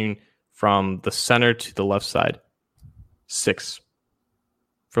 rushing from the center to the left side, 6.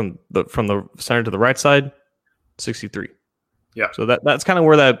 From the center to the right side, 63. Yeah. So that's kind of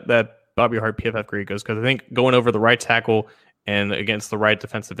where that Bobby Hart PFF grade goes, because I think going over the right tackle and against the right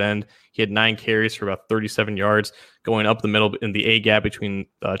defensive end, he had 9 carries for about 37 yards. Going up the middle in the A gap between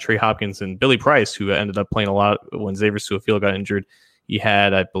Trey Hopkins and Billy Price, who ended up playing a lot when Xavier Su'a-Filo got injured, he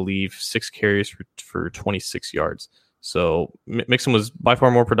had, I believe, 6 carries for 26 yards. So Mixon was by far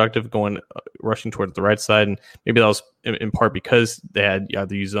more productive going rushing towards the right side, and maybe that was in part because they had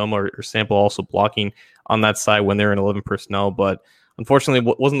either Uzomah or Sample also blocking on that side when they're in 11 personnel, but unfortunately,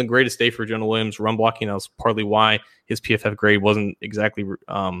 it wasn't the greatest day for Jonah Williams run blocking. That was partly why his PFF grade wasn't exactly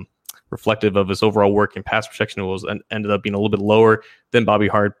reflective of his overall work in pass protection. It was ended up being a little bit lower than Bobby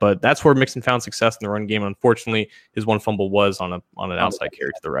Hart, but that's where Mixon found success in the run game. Unfortunately, his one fumble was on an outside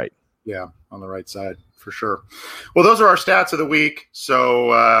carry to the right. Yeah, on the right side for sure. Well, those are our stats of the week.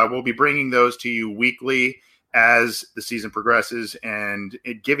 So we'll be bringing those to you weekly as the season progresses and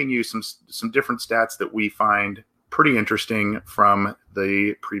giving you some different stats that we find pretty interesting from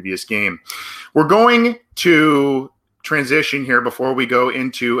the previous game. We're going to transition here before we go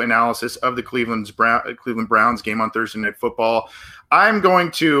into analysis of the Cleveland Browns game on Thursday Night Football. I'm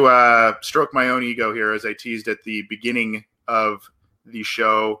going to stroke my own ego here, as I teased at the beginning of the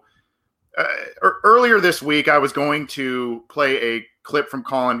show. Earlier this week, I was going to play a clip from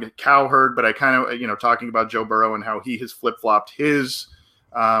Colin Cowherd, but I kind of, talking about Joe Burrow and how he has flip-flopped his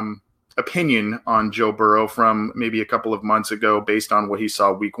opinion on Joe Burrow from maybe a couple of months ago based on what he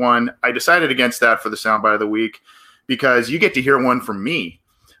saw week one. I decided against that for the soundbite of the week because you get to hear one from me.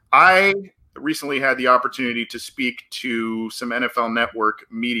 I recently had the opportunity to speak to some NFL Network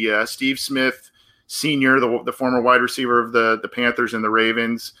media. Steve Smith Sr., the former wide receiver of the Panthers and the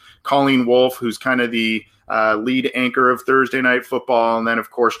Ravens, Colleen Wolfe, who's kind of the lead anchor of Thursday Night Football, and then, of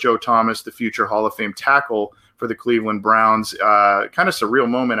course, Joe Thomas, the future Hall of Fame tackle for the Cleveland Browns. Kind of surreal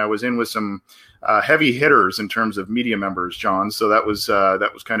moment. I was in with some heavy hitters in terms of media members, John. So that was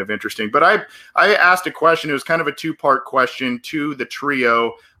kind of interesting. But I asked a question. It was kind of a 2-part question to the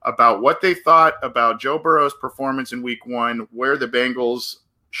trio about what they thought about Joe Burrow's performance in week one, where the Bengals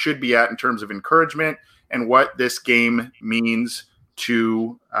should be at in terms of encouragement, and what this game means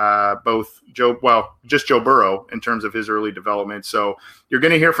to just Joe Burrow in terms of his early development. So you're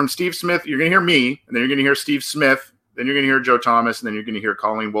going to hear from Steve Smith. You're going to hear me, and then you're going to hear Steve Smith Then you're going to hear Joe Thomas, and then you're going to hear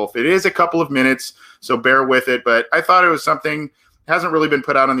Colleen Wolfe. It is a couple of minutes, so bear with it. But I thought it was something hasn't really been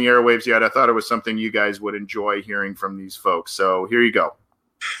put out on the airwaves yet. I thought it was something you guys would enjoy hearing from these folks. So here you go.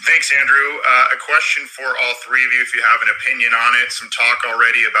 Thanks, Andrew. A question for all three of you, if you have an opinion on it. Some talk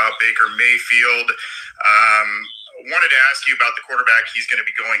already about Baker Mayfield. Wanted to ask you about the quarterback he's going to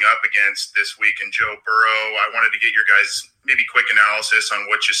be going up against this week in Joe Burrow. I wanted to get your guys' maybe quick analysis on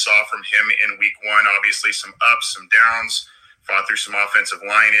what you saw from him in week one. Obviously, some ups, some downs, fought through some offensive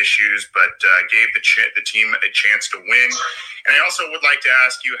line issues, but gave the team a chance to win. And I also would like to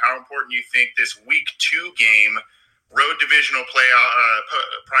ask you how important you think this week 2 game, road divisional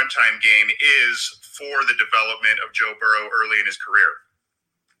primetime game, is for the development of Joe Burrow early in his career.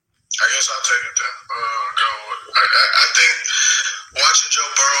 I guess I'll take it then. I think watching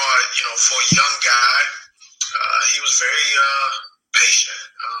Joe Burrow, for a young guy, he was very patient.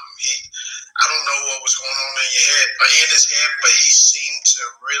 I don't know what was going on in his head, but he seemed to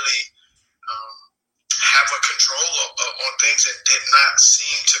really have a control on things and did not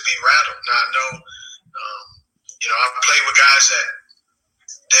seem to be rattled. Now I know, I've played with guys that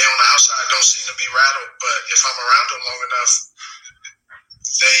they on the outside don't seem to be rattled, but if I'm around them long enough,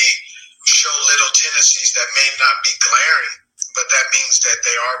 they show little tendencies that may not be glaring, but that means that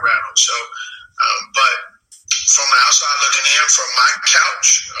they are rattled. So, but from the outside looking in, from my couch,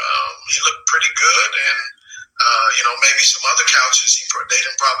 he looked pretty good. And, maybe some other couches, they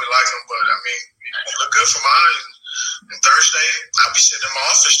didn't probably like him, but I mean, he looked good for mine. And Thursday, I'll be sitting in my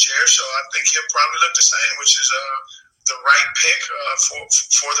office chair, so I think he'll probably look the same, which is the right pick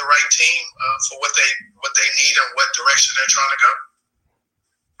for the right team, for what they need and what direction they're trying to go.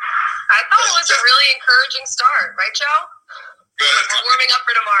 I thought it was a really encouraging start, right, Joe? Good. We're warming up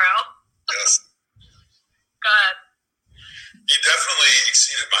for tomorrow. Yes. Go ahead. He definitely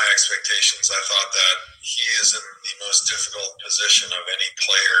exceeded my expectations. I thought that he is in the most difficult position of any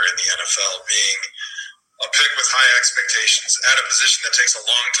player in the NFL, being a pick with high expectations at a position that takes a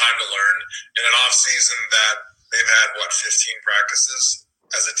long time to learn in an offseason that they've had, 15 practices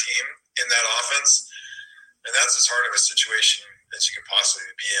as a team in that offense. And that's as hard of a situation as you can possibly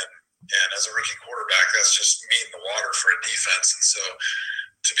be in. And as a rookie quarterback, that's just meat in the water for a defense. And so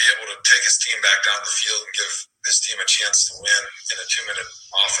to be able to take his team back down the field and give this team a chance to win in a 2-minute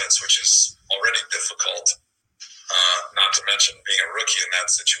offense, which is already difficult, not to mention being a rookie in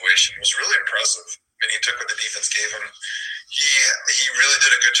that situation, was really impressive. I mean, he took what the defense gave him. He really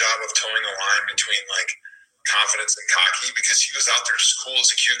did a good job of towing the line between confidence and cocky, because he was out there just cool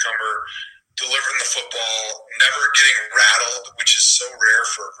as a cucumber, delivering the football, never getting rattled, which is so rare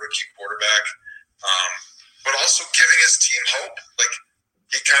for a rookie quarterback, but also giving his team hope.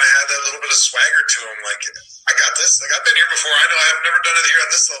 He kind of had that little bit of swagger to him, I got this. I've been here before. I know I've never done it here on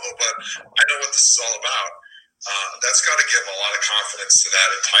this level, but I know what this is all about. That's got to give a lot of confidence to that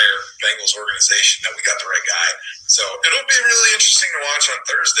entire Bengals organization that we got the right guy. So it'll be really interesting to watch on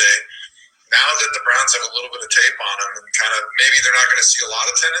Thursday. Now that the Browns have a little bit of tape on him, and kind of maybe they're not going to see a lot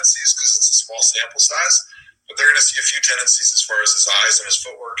of tendencies because it's a small sample size, but they're going to see a few tendencies as far as his eyes and his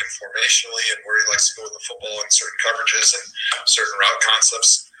footwork and formationally and where he likes to go with the football in certain coverages and certain route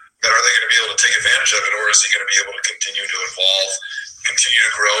concepts. But are they going to be able to take advantage of it, or is he going to be able to continue to evolve, continue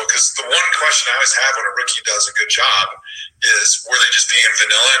to grow? Because the one question I always have when a rookie does a good job is, were they just being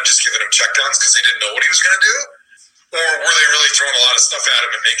vanilla and just giving him checkdowns because they didn't know what he was going to do? Or were they really throwing a lot of stuff at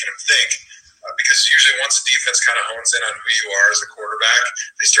him and making him think? Because usually once the defense kind of hones in on who you are as a quarterback,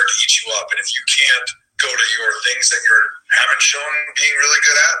 they start to eat you up. And if you can't go to your things that you haven't shown being really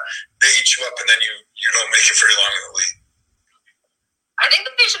good at, they eat you up, and then you don't make it very long in the league. I think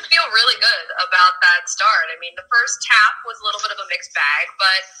that they should feel really good about that start. I mean, the first half was a little bit of a mixed bag,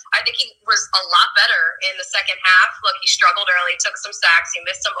 but I think he was a lot better in the second half. Look, he struggled early, took some sacks, he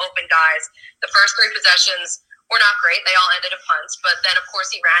missed some open guys. The first 3 possessions were not great. They all ended in punts, but then, of course,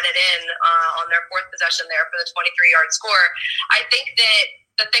 he ran it in on their 4th possession there for the 23-yard score. I think that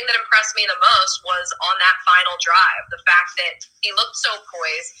the thing that impressed me the most was on that final drive, the fact that he looked so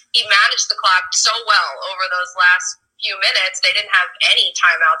poised. He managed the clock so well over those last few minutes. They didn't have any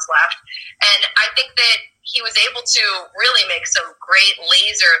timeouts left. And I think that he was able to really make some great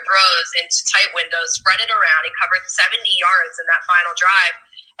laser throws into tight windows, spread it around. He covered 70 yards in that final drive.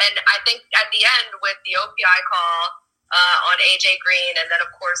 And I think at the end, with the OPI call on A.J. Green, and then,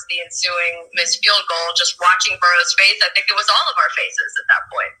 of course, the ensuing missed field goal, just watching Burrow's face, I think it was all of our faces at that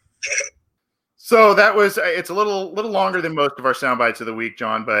point. So that was, it's a little longer than most of our sound bites of the week,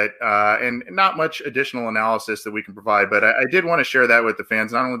 John, but and not much additional analysis that we can provide. But I did want to share that with the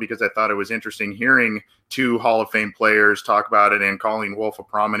fans, not only because I thought it was interesting hearing 2 Hall of Fame players talk about it and Colleen Wolfe, a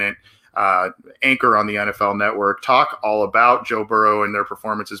prominent anchor on the NFL Network, talk all about Joe Burrow and their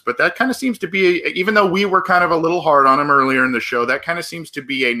performances. But that kind of seems to be, even though we were kind of a little hard on him earlier in the show, that kind of seems to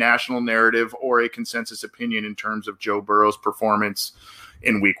be a national narrative or a consensus opinion in terms of Joe Burrow's performance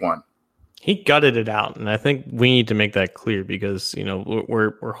in week 1. He gutted it out, and I think we need to make that clear because,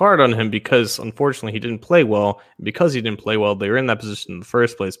 we're hard on him because, unfortunately, he didn't play well. And because he didn't play well, they were in that position in the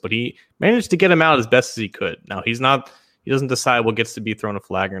first place, but he managed to get him out as best as he could. Now, he doesn't decide what gets to be thrown a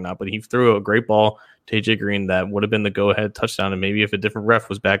flag or not, but he threw a great ball to AJ Green that would have been the go-ahead touchdown, and maybe if a different ref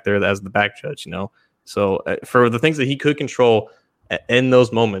was back there as the back judge, So for the things that he could control in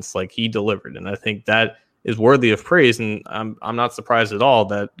those moments, like, he delivered, and I think that is worthy of praise, and I'm not surprised at all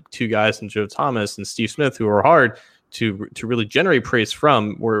that two guys in Joe Thomas and Steve Smith, who are hard to really generate praise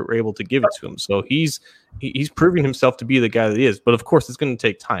from, were able to give it to him. So he's proving himself to be the guy that he is. But of course, it's going to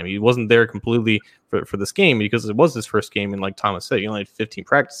take time. He wasn't there completely for this game because it was his first game, and like Thomas said, he only had 15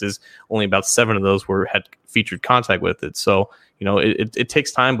 practices. Only about 7 of those had featured contact with it. So it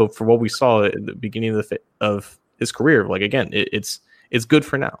takes time. But for what we saw at the beginning of his career, like, again, it's good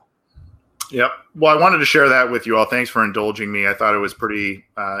for now. Yep. Well, I wanted to share that with you all. Thanks for indulging me. I thought it was pretty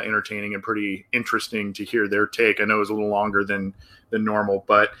entertaining and pretty interesting to hear their take. I know it was a little longer than normal,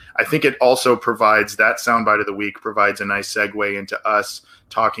 but I think it also provides, that soundbite of the week provides a nice segue into us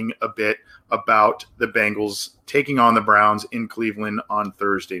talking a bit about the Bengals taking on the Browns in Cleveland on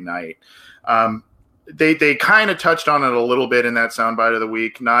Thursday night. They kind of touched on it a little bit in that soundbite of the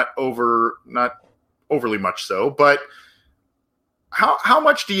week, not overly much so, but How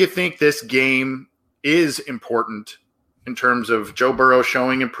much do you think this game is important in terms of Joe Burrow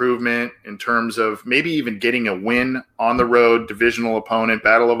showing improvement, in terms of maybe even getting a win on the road, divisional opponent,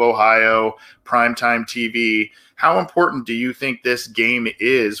 Battle of Ohio, primetime TV? How important do you think this game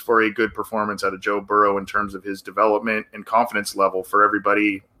is for a good performance out of Joe Burrow in terms of his development and confidence level for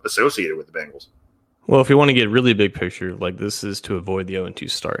everybody associated with the Bengals? Well, if you want to get really big picture, like, this is to avoid the 0-2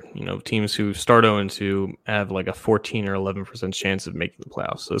 start. Teams who start 0-2 have like a 14 or 11% chance of making the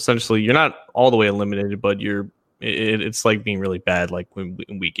playoffs. So essentially, you're not all the way eliminated, but it's like being really bad, like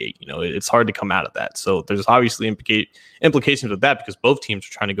in week 8. It's hard to come out of that. So there's obviously implications with that because both teams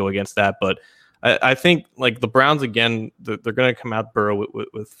are trying to go against that. But I think, like, the Browns, again, they're going to come out Burrow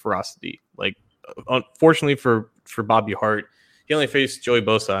with ferocity. Like, unfortunately for Bobby Hart, he only faced Joey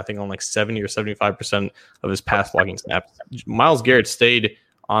Bosa, I think, on like 70 or 75% of his pass blocking snaps. Myles Garrett stayed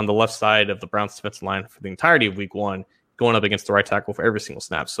on the left side of the Browns defensive line for the entirety of week 1, going up against the right tackle for every single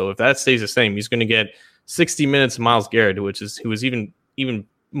snap. So if that stays the same, he's going to get 60 minutes of Myles Garrett, who is even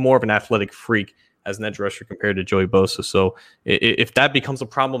more of an athletic freak as an edge rusher compared to Joey Bosa. So if that becomes a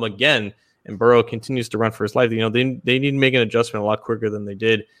problem again and Burrow continues to run for his life, they need to make an adjustment a lot quicker than they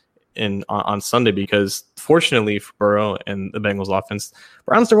did on Sunday, because fortunately for Burrow and the Bengals offense,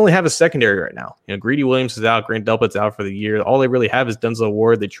 Browns don't really have a secondary right now. Greedy Williams is out, Grant Delpit's out for the year. All they really have is Denzel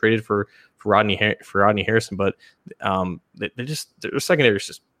Ward. They traded for Rodney Harrison, but their secondary is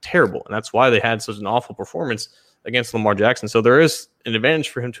just terrible, and that's why they had such an awful performance against Lamar Jackson. So there is an advantage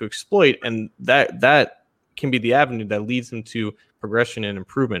for him to exploit, and that can be the avenue that leads him to progression and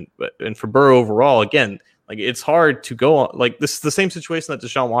improvement. And for Burrow overall, again, like, it's hard to go on. Like, this is the same situation that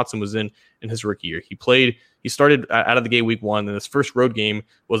Deshaun Watson was in his rookie year. He started out of the gate week 1, and his first road game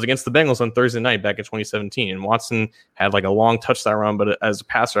was against the Bengals on Thursday night back in 2017. And Watson had like a long touchdown run, but as a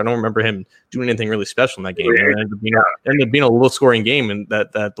passer, I don't remember him doing anything really special in that game. It ended up being a low scoring game, and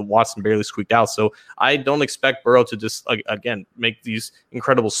that the Watson barely squeaked out. So I don't expect Burrow to just, again, make these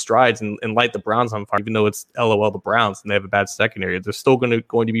incredible strides and light the Browns on fire, even though it's LOL the Browns and they have a bad secondary. There's still going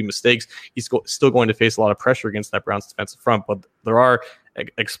to be mistakes. He's still going to face a lot of pressure against that Browns defensive front, but there are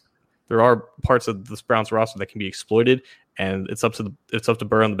parts of this Browns roster that can be exploited, and it's up to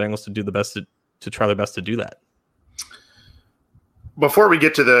Burrow and the Bengals to do the best to try their best to do that. Before we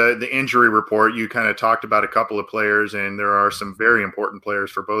get to the injury report, you kind of talked about a couple of players, and there are some very important players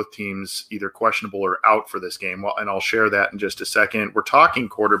for both teams, either questionable or out for this game. Well, and I'll share that in just a second. We're talking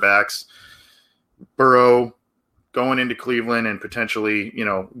quarterbacks. Burrow going into Cleveland and potentially,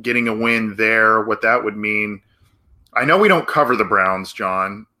 getting a win there, what that would mean. I know we don't cover the Browns,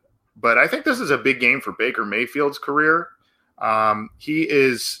 John, but I think this is a big game for Baker Mayfield's career. He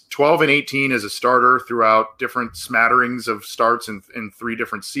is 12-18 as a starter throughout different smatterings of starts in 3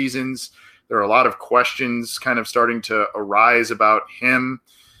 different seasons. There are a lot of questions kind of starting to arise about him.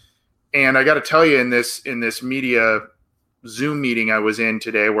 And I got to tell you, in this media Zoom meeting I was in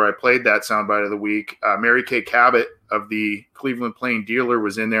today where I played that soundbite of the week, Mary Kay Cabot of the Cleveland Plain Dealer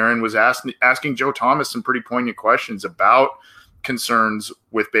was in there and was asking Joe Thomas some pretty poignant questions about concerns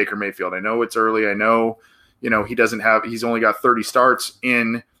with Baker Mayfield. I know it's early. I know, he's only got 30 starts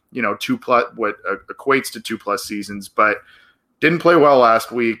in 2+ what equates to 2+ seasons, but didn't play well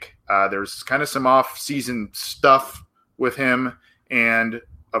last week. There's kind of some off-season stuff with him, and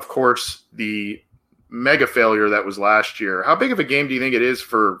of course the mega failure that was last year. How big of a game do you think it is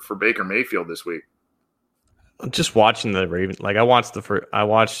for Baker Mayfield this week? Just watching the Ravens, like I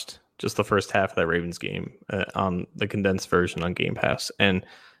watched just the first half of that Ravens game on the condensed version on Game Pass, and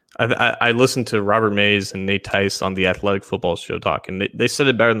I listened to Robert Mays and Nate Tice on the Athletic Football Show talk, and they said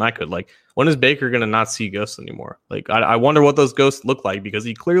it better than I could. Like, when is Baker going to not see ghosts anymore? Like, I wonder what those ghosts look like, because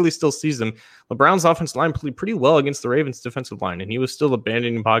he clearly still sees them. The Browns' offensive line played pretty well against the Ravens' defensive line, and he was still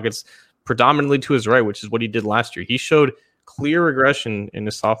abandoning pockets predominantly to his right, which is what he did last year. He showed clear regression in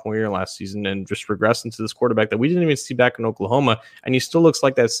his sophomore year last season and just regressed into this quarterback that we didn't even see back in Oklahoma, and he still looks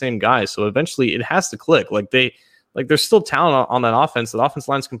like that same guy. So eventually it has to click. There's still talent on that offense. The offense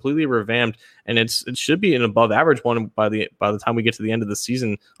line's completely revamped, and it should be an above average one by the time we get to the end of the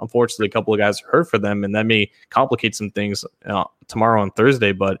season. Unfortunately, a couple of guys are hurt for them, and that may complicate some things tomorrow on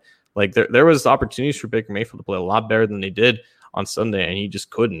Thursday. But like there was opportunities for Baker Mayfield to play a lot better than they did on Sunday, and he just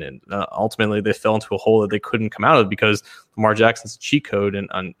couldn't. And ultimately, they fell into a hole that they couldn't come out of, because Lamar Jackson's a cheat code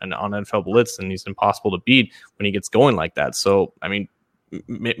and on NFL blitz, and he's impossible to beat when he gets going like that. So I mean,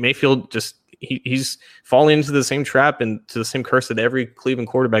 Mayfield just. He's falling into the same trap and to the same curse that every Cleveland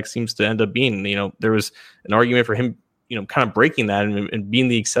quarterback seems to end up being. There was an argument for him, kind of breaking that and being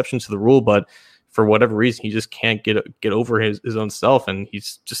the exception to the rule, but for whatever reason, he just can't get over his own self, and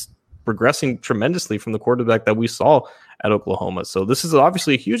he's just regressing tremendously from the quarterback that we saw at Oklahoma. So this is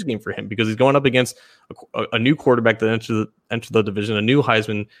obviously a huge game for him, because he's going up against a new quarterback that entered the division, a new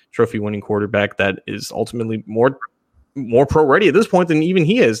Heisman Trophy winning quarterback that is ultimately more pro ready at this point than even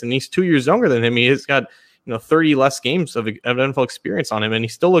he is, and he's 2 years younger than him. He has got 30 less games of NFL experience on him, and he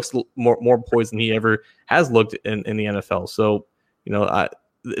still looks more poised than he ever has looked in the NFL. So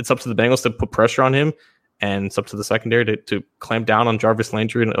it's up to the Bengals to put pressure on him, and it's up to the secondary to clamp down on Jarvis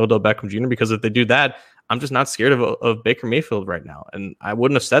Landry and Odell Beckham Jr., because if they do that, I'm just not scared of Baker Mayfield right now. And I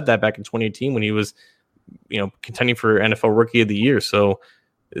wouldn't have said that back in 2018 when he was contending for NFL Rookie of the Year. So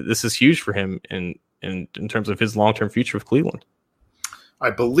this is huge for him in terms of his long-term future with Cleveland.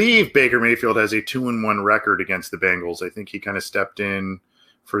 I believe Baker Mayfield has a 2-1 record against the Bengals. I think he kind of stepped in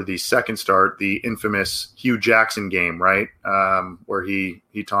for the second start, the infamous Hugh Jackson game, right? Where he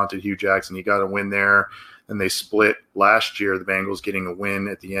taunted Hugh Jackson. He got a win there, and they split last year, the Bengals getting a win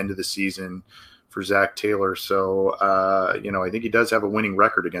at the end of the season for Zach Taylor. So, I think he does have a winning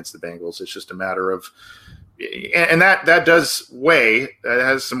record against the Bengals. It's just a matter of, and that does weigh. That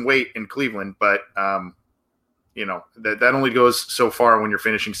has some weight in Cleveland, but that only goes so far when you're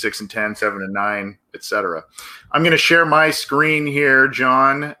finishing 6-10, 7-9, etc. I'm going to share my screen here,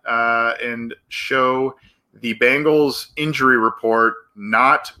 John, and show the Bengals injury report.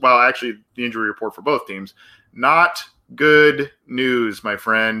 The injury report for both teams. Not good news, my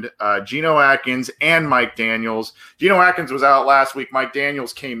friend. Geno Atkins and Mike Daniels. Geno Atkins was out last week. Mike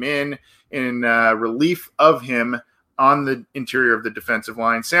Daniels came in relief of him on the interior of the defensive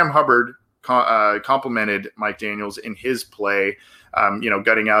line. Sam Hubbard complimented Mike Daniels in his play,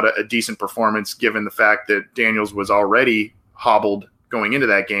 gutting out a decent performance given the fact that Daniels was already hobbled going into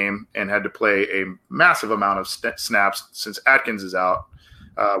that game and had to play a massive amount of snaps since Atkins was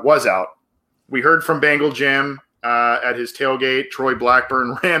out. We heard from Bengal Jim at his tailgate. Troy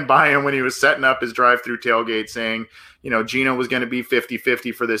Blackburn ran by him when he was setting up his drive-through tailgate saying, Geno was going to be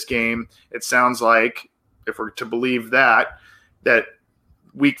 50-50 for this game. It sounds like, if we're to believe that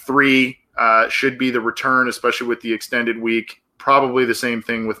week 3 should be the return, especially with the extended week. Probably the same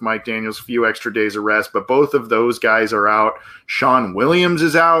thing with Mike Daniels, few extra days of rest, but both of those guys are out. Sean Williams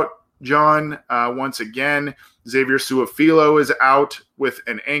is out, John, once again. Xavier Su'a-Filo is out with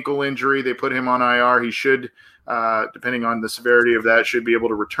an ankle injury. They put him on IR. He should, depending on the severity of that, should be able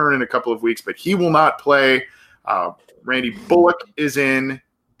to return in a couple of weeks, but he will not play. Randy Bullock is in.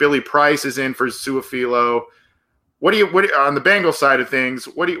 Billy Price is in for Su'a-Filo. What do you on the Bengals side of things?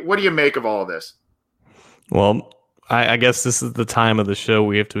 What do you make of all of this? Well, I guess this is the time of the show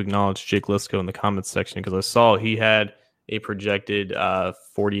we have to acknowledge Jake Liscow in the comments section, because I saw he had a projected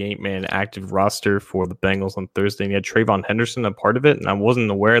 48-man active roster for the Bengals on Thursday, and he had Trayvon Henderson a part of it, and I wasn't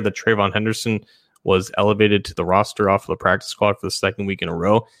aware that Trayvon Henderson was elevated to the roster off of the practice squad for the second week in a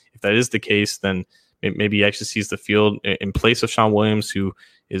row. If that is the case, then maybe he actually sees the field in place of Sean Williams, who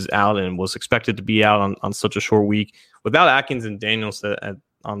is out and was expected to be out on such a short week. Without Atkins and Daniels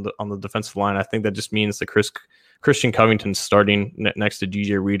on the defensive line, I think that just means that Christian Covington's starting next to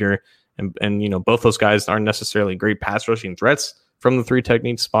DJ Reader. And both those guys aren't necessarily great pass rushing threats from the 3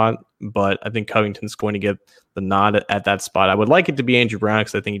 technique spot, but I think Covington's going to get the nod at that spot. I would like it to be Andrew Brown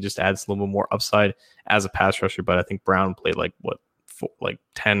because I think he just adds a little bit more upside as a pass rusher, but I think Brown played like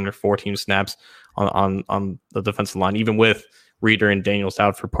 10 or 14 snaps on the defensive line, even with Reeder and Daniels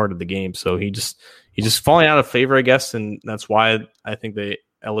out for part of the game. So he just falling out of favor, I guess, and that's why I think they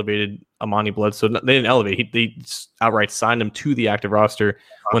elevated Amani Bledsoe. They didn't elevate; they just outright signed him to the active roster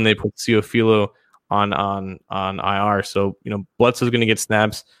when they put Ciofilo on IR. So Bledsoe's going to get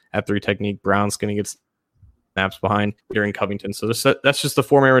snaps at 3 technique. Brown's going to get snaps behind during Covington. So that's just the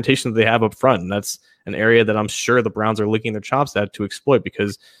 4-man rotation that they have up front, and that's an area that I'm sure the Browns are licking their chops at to exploit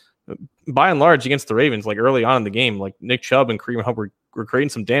because, by and large, against the Ravens, like early on in the game, like Nick Chubb and Kareem Hunt were creating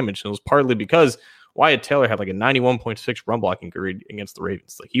some damage, and it was partly because Wyatt Taylor had like a 91.6 run blocking grade against the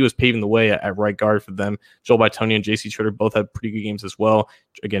Ravens. Like he was paving the way at right guard for them. Joel Bitonio and J.C. Tretter both had pretty good games as well.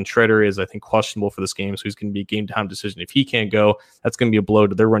 Again, Tretter is, I think, questionable for this game, so he's going to be a game time decision. If he can't go, that's going to be a blow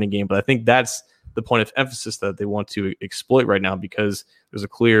to their running game. But I think that's the point of emphasis that they want to exploit right now because there's a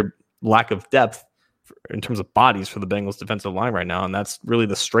clear lack of depth in terms of bodies for the Bengals defensive line right now. And that's really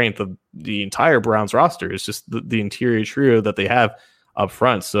the strength of the entire Browns roster. It's just the interior trio that they have up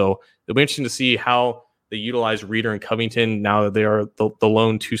front. So it'll be interesting to see how they utilize Reeder and Covington now that they are the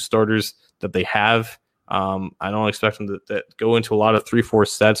lone 2 starters that they have. I don't expect them to go into a lot of 3-4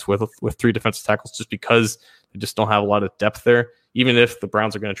 sets with 3 defensive tackles just because they just don't have a lot of depth there. Even if the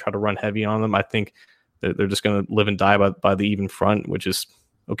Browns are going to try to run heavy on them, I think they're just going to live and die by the even front, which is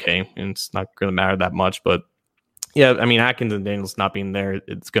okay, and it's not going to matter that much. But yeah, I mean, Atkins and Daniels not being there,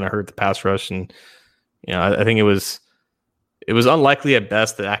 it's going to hurt the pass rush, and I think it was unlikely at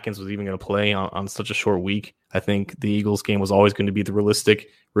best that Atkins was even going to play on such a short week. I think the Eagles game was always going to be the realistic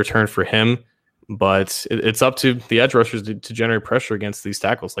return for him, but it's up to the edge rushers to generate pressure against these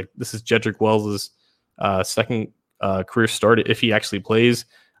tackles. Like this is Jedrick Wells' second career start if he actually plays.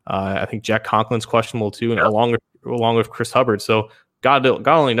 I think Jack Conklin's questionable too, and along with Chris Hubbard. So God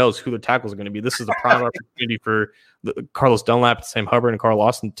only knows who the tackles are going to be. This is a prime opportunity for Carlos Dunlap, Sam Hubbard, and Carl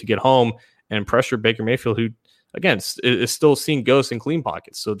Lawson to get home and pressure Baker Mayfield, who again is still seeing ghosts in clean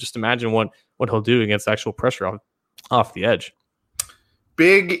pockets. So just imagine what he'll do against actual pressure off the edge.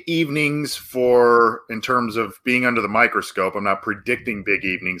 Big evenings in terms of being under the microscope. I'm not predicting big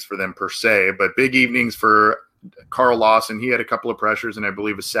evenings for them per se, but big evenings for Carl Lawson. He had a couple of pressures and I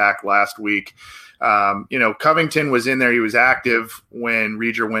believe a sack last week. Covington was in there. He was active when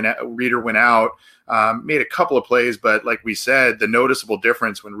Reeder went out, made a couple of plays, but like we said, the noticeable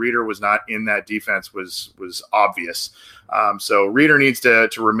difference when Reeder was not in that defense was obvious. So Reeder needs to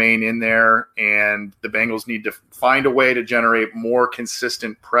remain in there, and the Bengals need to find a way to generate more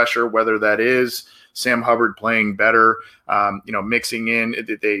consistent pressure, whether that is Sam Hubbard playing better, mixing in.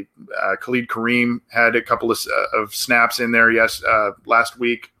 Khalid Kareem had a couple of snaps in there last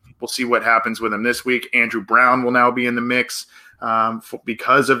week. We'll see what happens with him this week. Andrew Brown will now be in the mix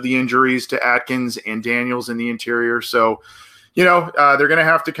because of the injuries to Atkins and Daniels in the interior. So, they're going to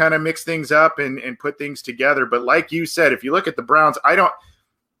have to kind of mix things up and put things together. But like you said, if you look at the Browns,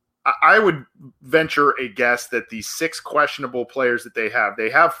 I would venture a guess that the 6 questionable players that they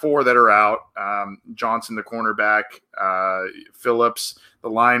have 4 that are out. Johnson, the cornerback, Phillips, the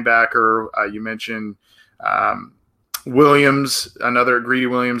linebacker. You mentioned Williams, Greedy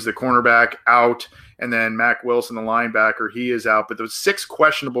Williams, the cornerback, out. And then Mac Wilson, the linebacker, he is out. But those 6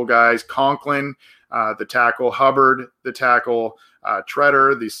 questionable guys, Conklin, the tackle, Hubbard, the tackle,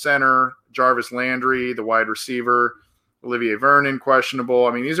 Tretter, the center, Jarvis Landry, the wide receiver, Olivier Vernon, questionable.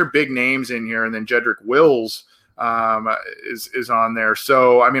 I mean, these are big names in here. And then Jedrick Wills is on there.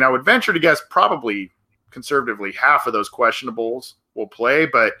 So, I mean, I would venture to guess probably conservatively half of those questionables will play.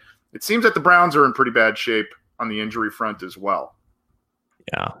 But it seems that the Browns are in pretty bad shape on the injury front as well.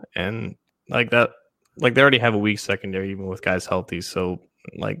 Yeah. And like that, like they already have a weak secondary, even with guys healthy. So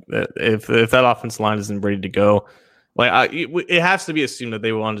like if that offensive line isn't ready to go, it has to be assumed that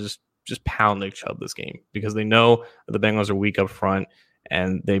they want to just pound Nick Chubb this game because they know the Bengals are weak up front,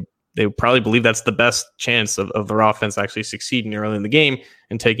 and they probably believe that's the best chance of their offense actually succeeding early in the game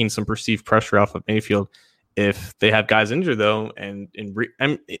and taking some perceived pressure off of Mayfield. If they have guys injured though, and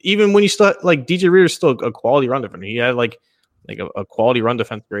even when you still like DJ Reader is still a quality run defender. He had like a quality run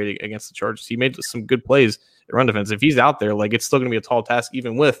defense grade against the Chargers. He made some good plays at run defense. If he's out there, like it's still going to be a tall task,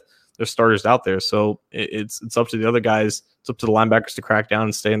 even with their starters out there. So it's up to the other guys. It's up to the linebackers to crack down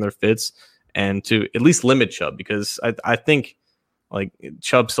and stay in their fits and to at least limit Chubb, because I think like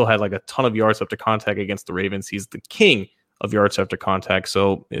Chubb still had like a ton of yards after contact against the Ravens. He's the king of yards after contact.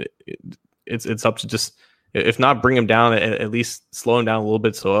 So it's up to just If not, bring him down, at least slow him down a little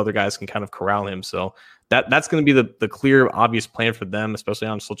bit so other guys can kind of corral him. So that's going to be the clear, obvious plan for them, especially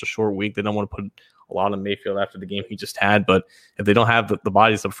on such a short week. They don't want to put a lot on Mayfield after the game he just had, but if they don't have the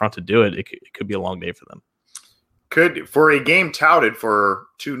bodies up front to do it, it could be a long day for them. Could, for a game touted for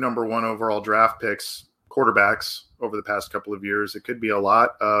 2 number 1 overall draft picks, quarterbacks over the past couple of years, it could be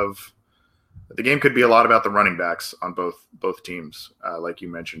the game could be a lot about the running backs on both teams, like you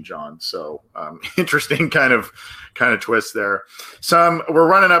mentioned, John. So interesting kind of twist there. We're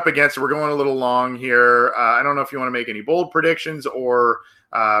running up against it. We're going a little long here. I don't know if you want to make any bold predictions or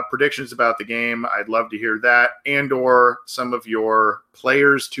predictions about the game. I'd love to hear that, and or some of your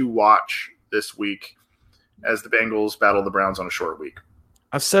players to watch this week as the Bengals battle the Browns on a short week.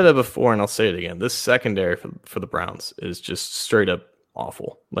 I've said it before and I'll say it again. This secondary for the Browns is just straight up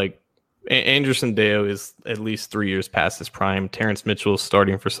awful. Like, Anderson Deo is at least 3 years past his prime. Terrence Mitchell is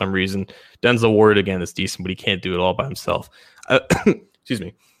starting for some reason. Denzel Ward, again, is decent, but he can't do it all by himself. Excuse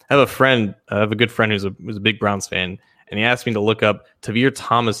me. I have a good friend who's a big Browns fan, and he asked me to look up Tavir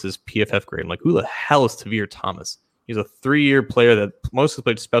Thomas's PFF grade. I'm like, who the hell is Tavir Thomas? He's a 3-year player that mostly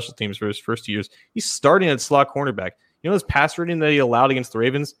played special teams for his first 2 years. He's starting at slot cornerback. You know his pass rating that he allowed against the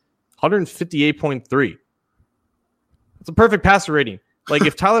Ravens? 158.3. It's a perfect passer rating. Like,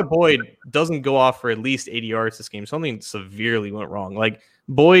 if Tyler Boyd doesn't go off for at least 80 yards this game, something severely went wrong. Like,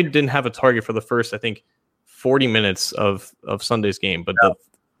 Boyd didn't have a target for the first, I think, 40 minutes of Sunday's game. But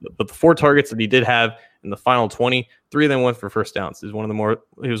the 4 targets that he did have in the final 20, 3 of them went for first downs. He was one of the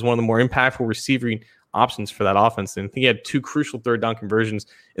more impactful receiving options for that offense. And I think he had 2 crucial third down conversions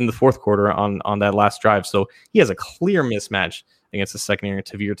in the fourth quarter on that last drive. So he has a clear mismatch against the secondary,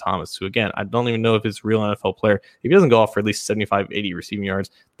 Tavir Thomas, who, again, I don't even know if he's a real NFL player. If he doesn't go off for at least 75, 80 receiving yards,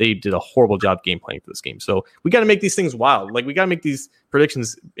 they did a horrible job game planning for this game. So we got to make these things wild. Like, we got to make these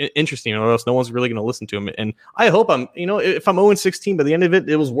predictions interesting, or else no one's really going to listen to him. And I hope if I'm 0-16, by the end of it,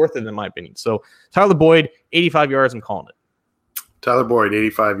 it was worth it, in my opinion. So Tyler Boyd, 85 yards, I'm calling it. Tyler Boyd,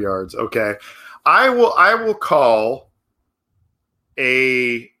 85 yards. Okay. I will call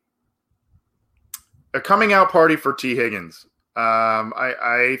a coming out party for T. Higgins.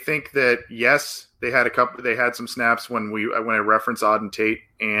 I think that, yes, they had some snaps when I reference Auden Tate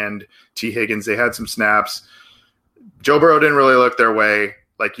and T. Higgins. They had some snaps. Joe Burrow didn't really look their way.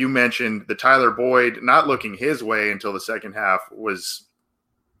 Like you mentioned, the Tyler Boyd not looking his way until the second half was,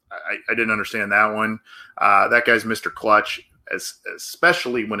 I didn't understand that one. That guy's Mr. Clutch,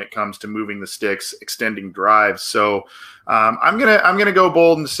 especially when it comes to moving the sticks, extending drives. So I'm gonna go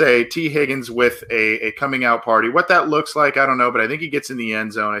bold and say T. Higgins with a coming out party. What that looks like, I don't know, but I think he gets in the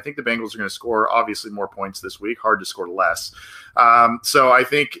end zone. I think the Bengals are going to score obviously more points this week. Hard to score less. So I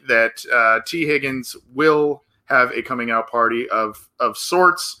think that T. Higgins will have a coming out party of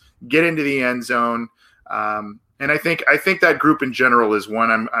sorts, get into the end zone. And I think that group in general is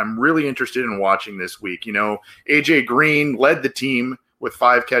one I'm really interested in watching this week. You know, AJ Green led the team with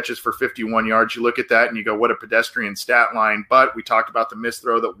 5 catches for 51 yards. You look at that and you go, what a pedestrian stat line. But we talked about the missed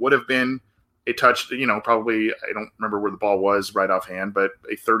throw that would have been a touch, probably, I don't remember where the ball was right offhand, but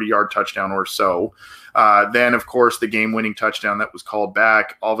a 30-yard touchdown or so. Then, of course, the game-winning touchdown that was called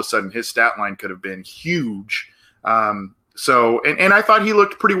back. All of a sudden, his stat line could have been huge. So I thought he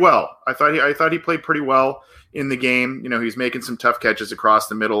looked pretty well. I thought he played pretty well in the game. He's making some tough catches across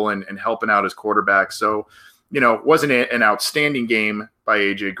the middle and helping out his quarterback. So, wasn't an outstanding game by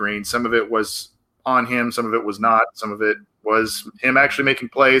AJ Green. Some of it was on him. Some of it was not. Some of it was him actually making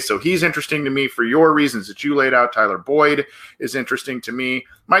plays. So he's interesting to me for your reasons that you laid out. Tyler Boyd is interesting to me.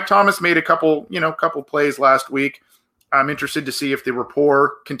 Mike Thomas made a couple plays last week. I'm interested to see if the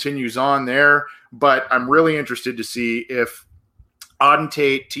rapport continues on there, but I'm really interested to see if Auden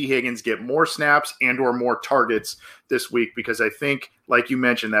Tate, T. Higgins get more snaps and or more targets this week, because I think, like you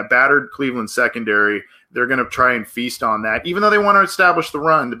mentioned, that battered Cleveland secondary, they're going to try and feast on that. Even though they want to establish the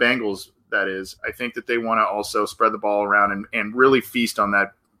run, the Bengals, that is, I think that they want to also spread the ball around and really feast on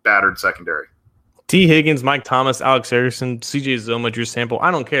that battered secondary. T. Higgins, Mike Thomas, Alex Harrison, C.J. Zoma, Drew Sample, I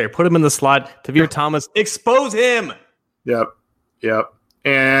don't care. Put him in the slot. Tavir Thomas, expose him. Yep.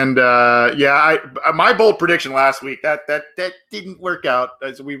 And my bold prediction last week that didn't work out.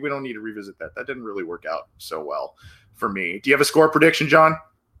 So we don't need to revisit that. That didn't really work out so well for me. Do you have a score prediction, John?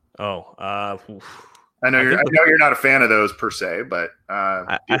 I know you're not a fan of those per se, but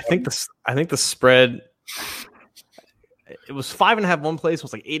I think the spread. It was 5.5 one place. It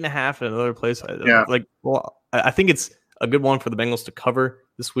was like 8.5 in another place. Yeah. I think it's a good one for the Bengals to cover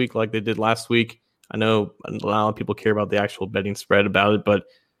this week, like they did last week. I know a lot of people care about the actual betting spread about it, but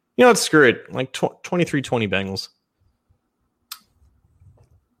let's screw it. Like 23-20 Bengals.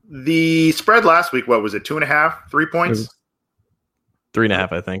 The spread last week, what was it? 2.5, 3 points?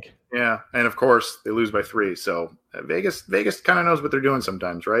 3.5, I think. Yeah, and of course they lose by 3. So Vegas kind of knows what they're doing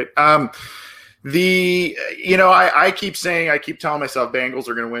sometimes, right? I keep telling myself Bengals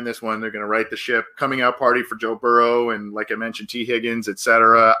are going to win this one. They're going to right the ship. Coming out party for Joe Burrow and, like I mentioned, T. Higgins,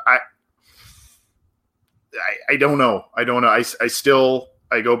 etc. I don't know. I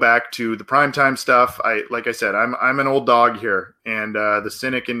go back to the primetime stuff. Like I said, I'm an old dog here, and the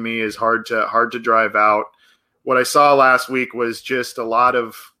cynic in me is hard to drive out. What I saw last week was just a lot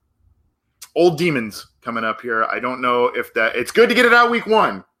of old demons coming up here. I don't know if it's good to get it out week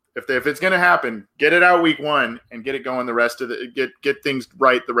 1. If it's going to happen, get it out week 1 and get it going the rest of get things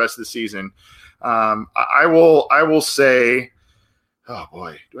right the rest of the season. I will say, oh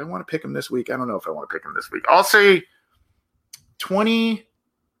boy, do I want to pick him this week? I don't know if I want to pick him this week. I'll say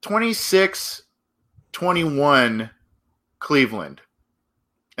 26-21 Cleveland.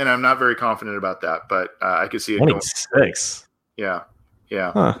 And I'm not very confident about that, but I could see it 26. Going.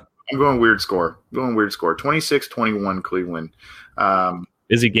 Yeah. Huh. I'm going weird score. 26-21 Cleveland.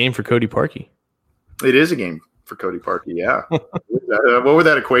 Busy game for Cody Parkey. It is a game for Cody Parkey, yeah. What would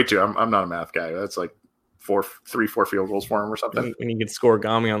that equate to? I'm not a math guy. That's like 4 field goals for him or something. When you can score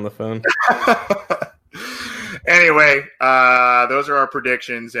Gami on the phone. Anyway, those are our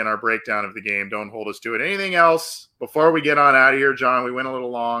predictions and our breakdown of the game. Don't hold us to it. Anything else before we get on out of here, John? We went a little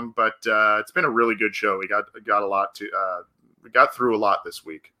long, but it's been a really good show. We got a lot to we got through a lot this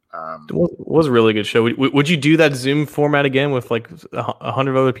week. It was a really good show. Would you do that Zoom format again with like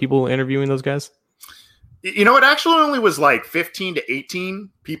 100 other people interviewing those guys? You know, it actually only was like 15 to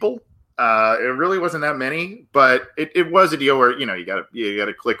 18 people. It really wasn't that many, but it was a deal where, you know, you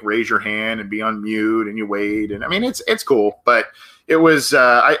gotta click raise your hand and be on mute and you wait. And I mean, it's cool, but it was,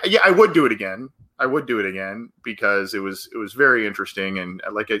 I would do it again. I would do it again because it was very interesting. And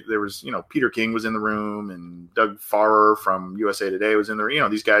there was, you know, Peter King was in the room and Doug Farrar from USA Today was in there. You know,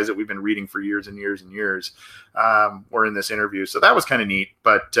 these guys that we've been reading for years and years and years were in this interview. So that was kind of neat.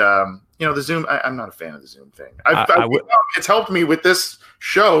 But, you know, the Zoom, I'm not a fan of the Zoom thing. It's helped me with this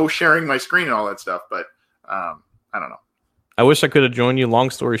show, sharing my screen and all that stuff. But I don't know. I wish I could have joined you. Long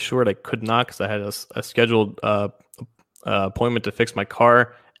story short, I could not because I had a scheduled appointment to fix my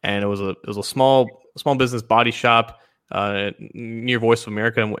car. And it was a small business body shop near Voice of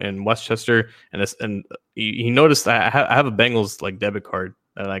America in Westchester, and he noticed that I have a Bengals like debit card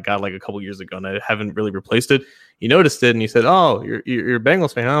that I got like a couple years ago, and I haven't really replaced it. He noticed it, and he said, "Oh, you're a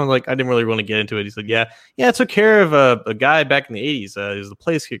Bengals fan?" I was like, I didn't really want to get into it. He said, "Yeah, I took care of a guy back in the '80s. He was the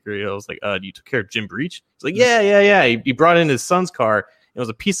place kicker." I was like, "You took care of Jim Breach?" He's like, "Yeah. He brought in his son's car. It was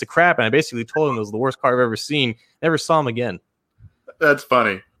a piece of crap, and I basically told him it was the worst car I've ever seen. Never saw him again." That's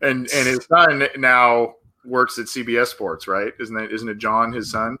funny. And his son now works at CBS Sports, right? Isn't it John,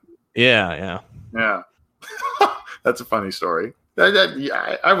 his son? Yeah. That's a funny story.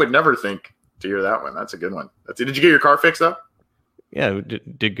 I would never think to hear that one. That's a good one. Did you get your car fixed up? Yeah,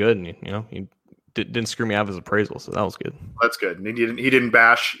 it did good. And, you know, he didn't screw me out of his appraisal, so that was good. That's good. And he didn't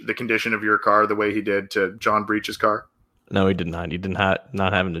bash the condition of your car the way he did to John Breach's car? No, he did not. He did not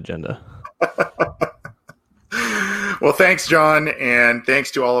have an agenda. Well, thanks, John, and thanks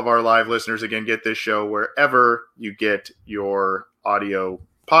to all of our live listeners. Again, get this show wherever you get your audio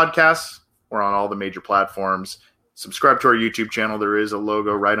podcasts. We're on all the major platforms. Subscribe to our YouTube channel. There is a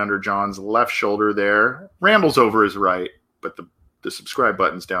logo right under John's left shoulder there. Randall's over his right, but the subscribe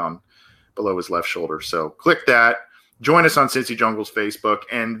button's down below his left shoulder. So click that. Join us on Cincy Jungle's Facebook.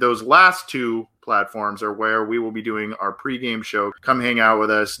 And those last 2 platforms are where we will be doing our pregame show. Come hang out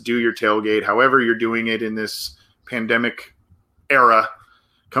with us. Do your tailgate. However you're doing it in this pandemic era,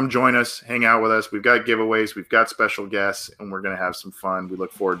 come join us, hang out with us. We've got giveaways, we've got special guests, and we're going to have some fun. We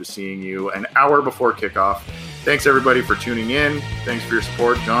look forward to seeing you an hour before kickoff. Thanks everybody for tuning in. Thanks for your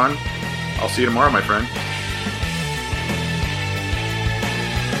support, John. I'll see you tomorrow, my friend.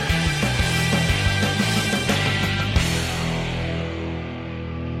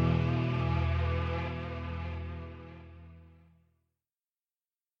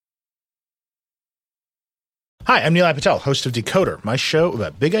 Hi, I'm Nilay Patel, host of Decoder, my show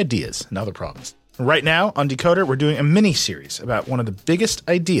about big ideas and other problems. Right now on Decoder, we're doing a mini-series about one of the biggest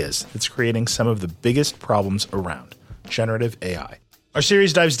ideas that's creating some of the biggest problems around, generative AI. Our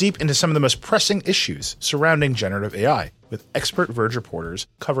series dives deep into some of the most pressing issues surrounding generative AI, with expert Verge reporters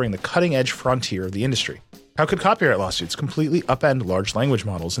covering the cutting-edge frontier of the industry. How could copyright lawsuits completely upend large language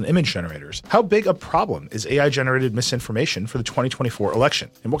models and image generators? How big a problem is AI-generated misinformation for the 2024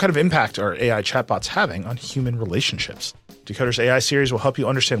 election? And what kind of impact are AI chatbots having on human relationships? Decoder's AI series will help you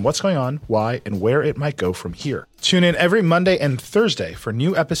understand what's going on, why, and where it might go from here. Tune in every Monday and Thursday for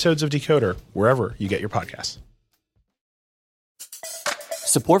new episodes of Decoder, wherever you get your podcasts.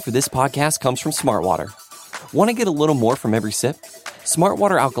 Support for this podcast comes from Smartwater. Want to get a little more from every sip?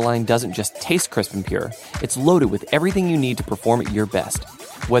 Smartwater Alkaline doesn't just taste crisp and pure. It's loaded with everything you need to perform at your best,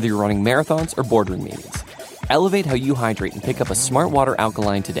 whether you're running marathons or boardroom meetings. Elevate how you hydrate and pick up a Smartwater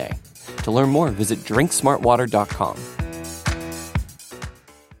Alkaline today. To learn more, visit drinksmartwater.com.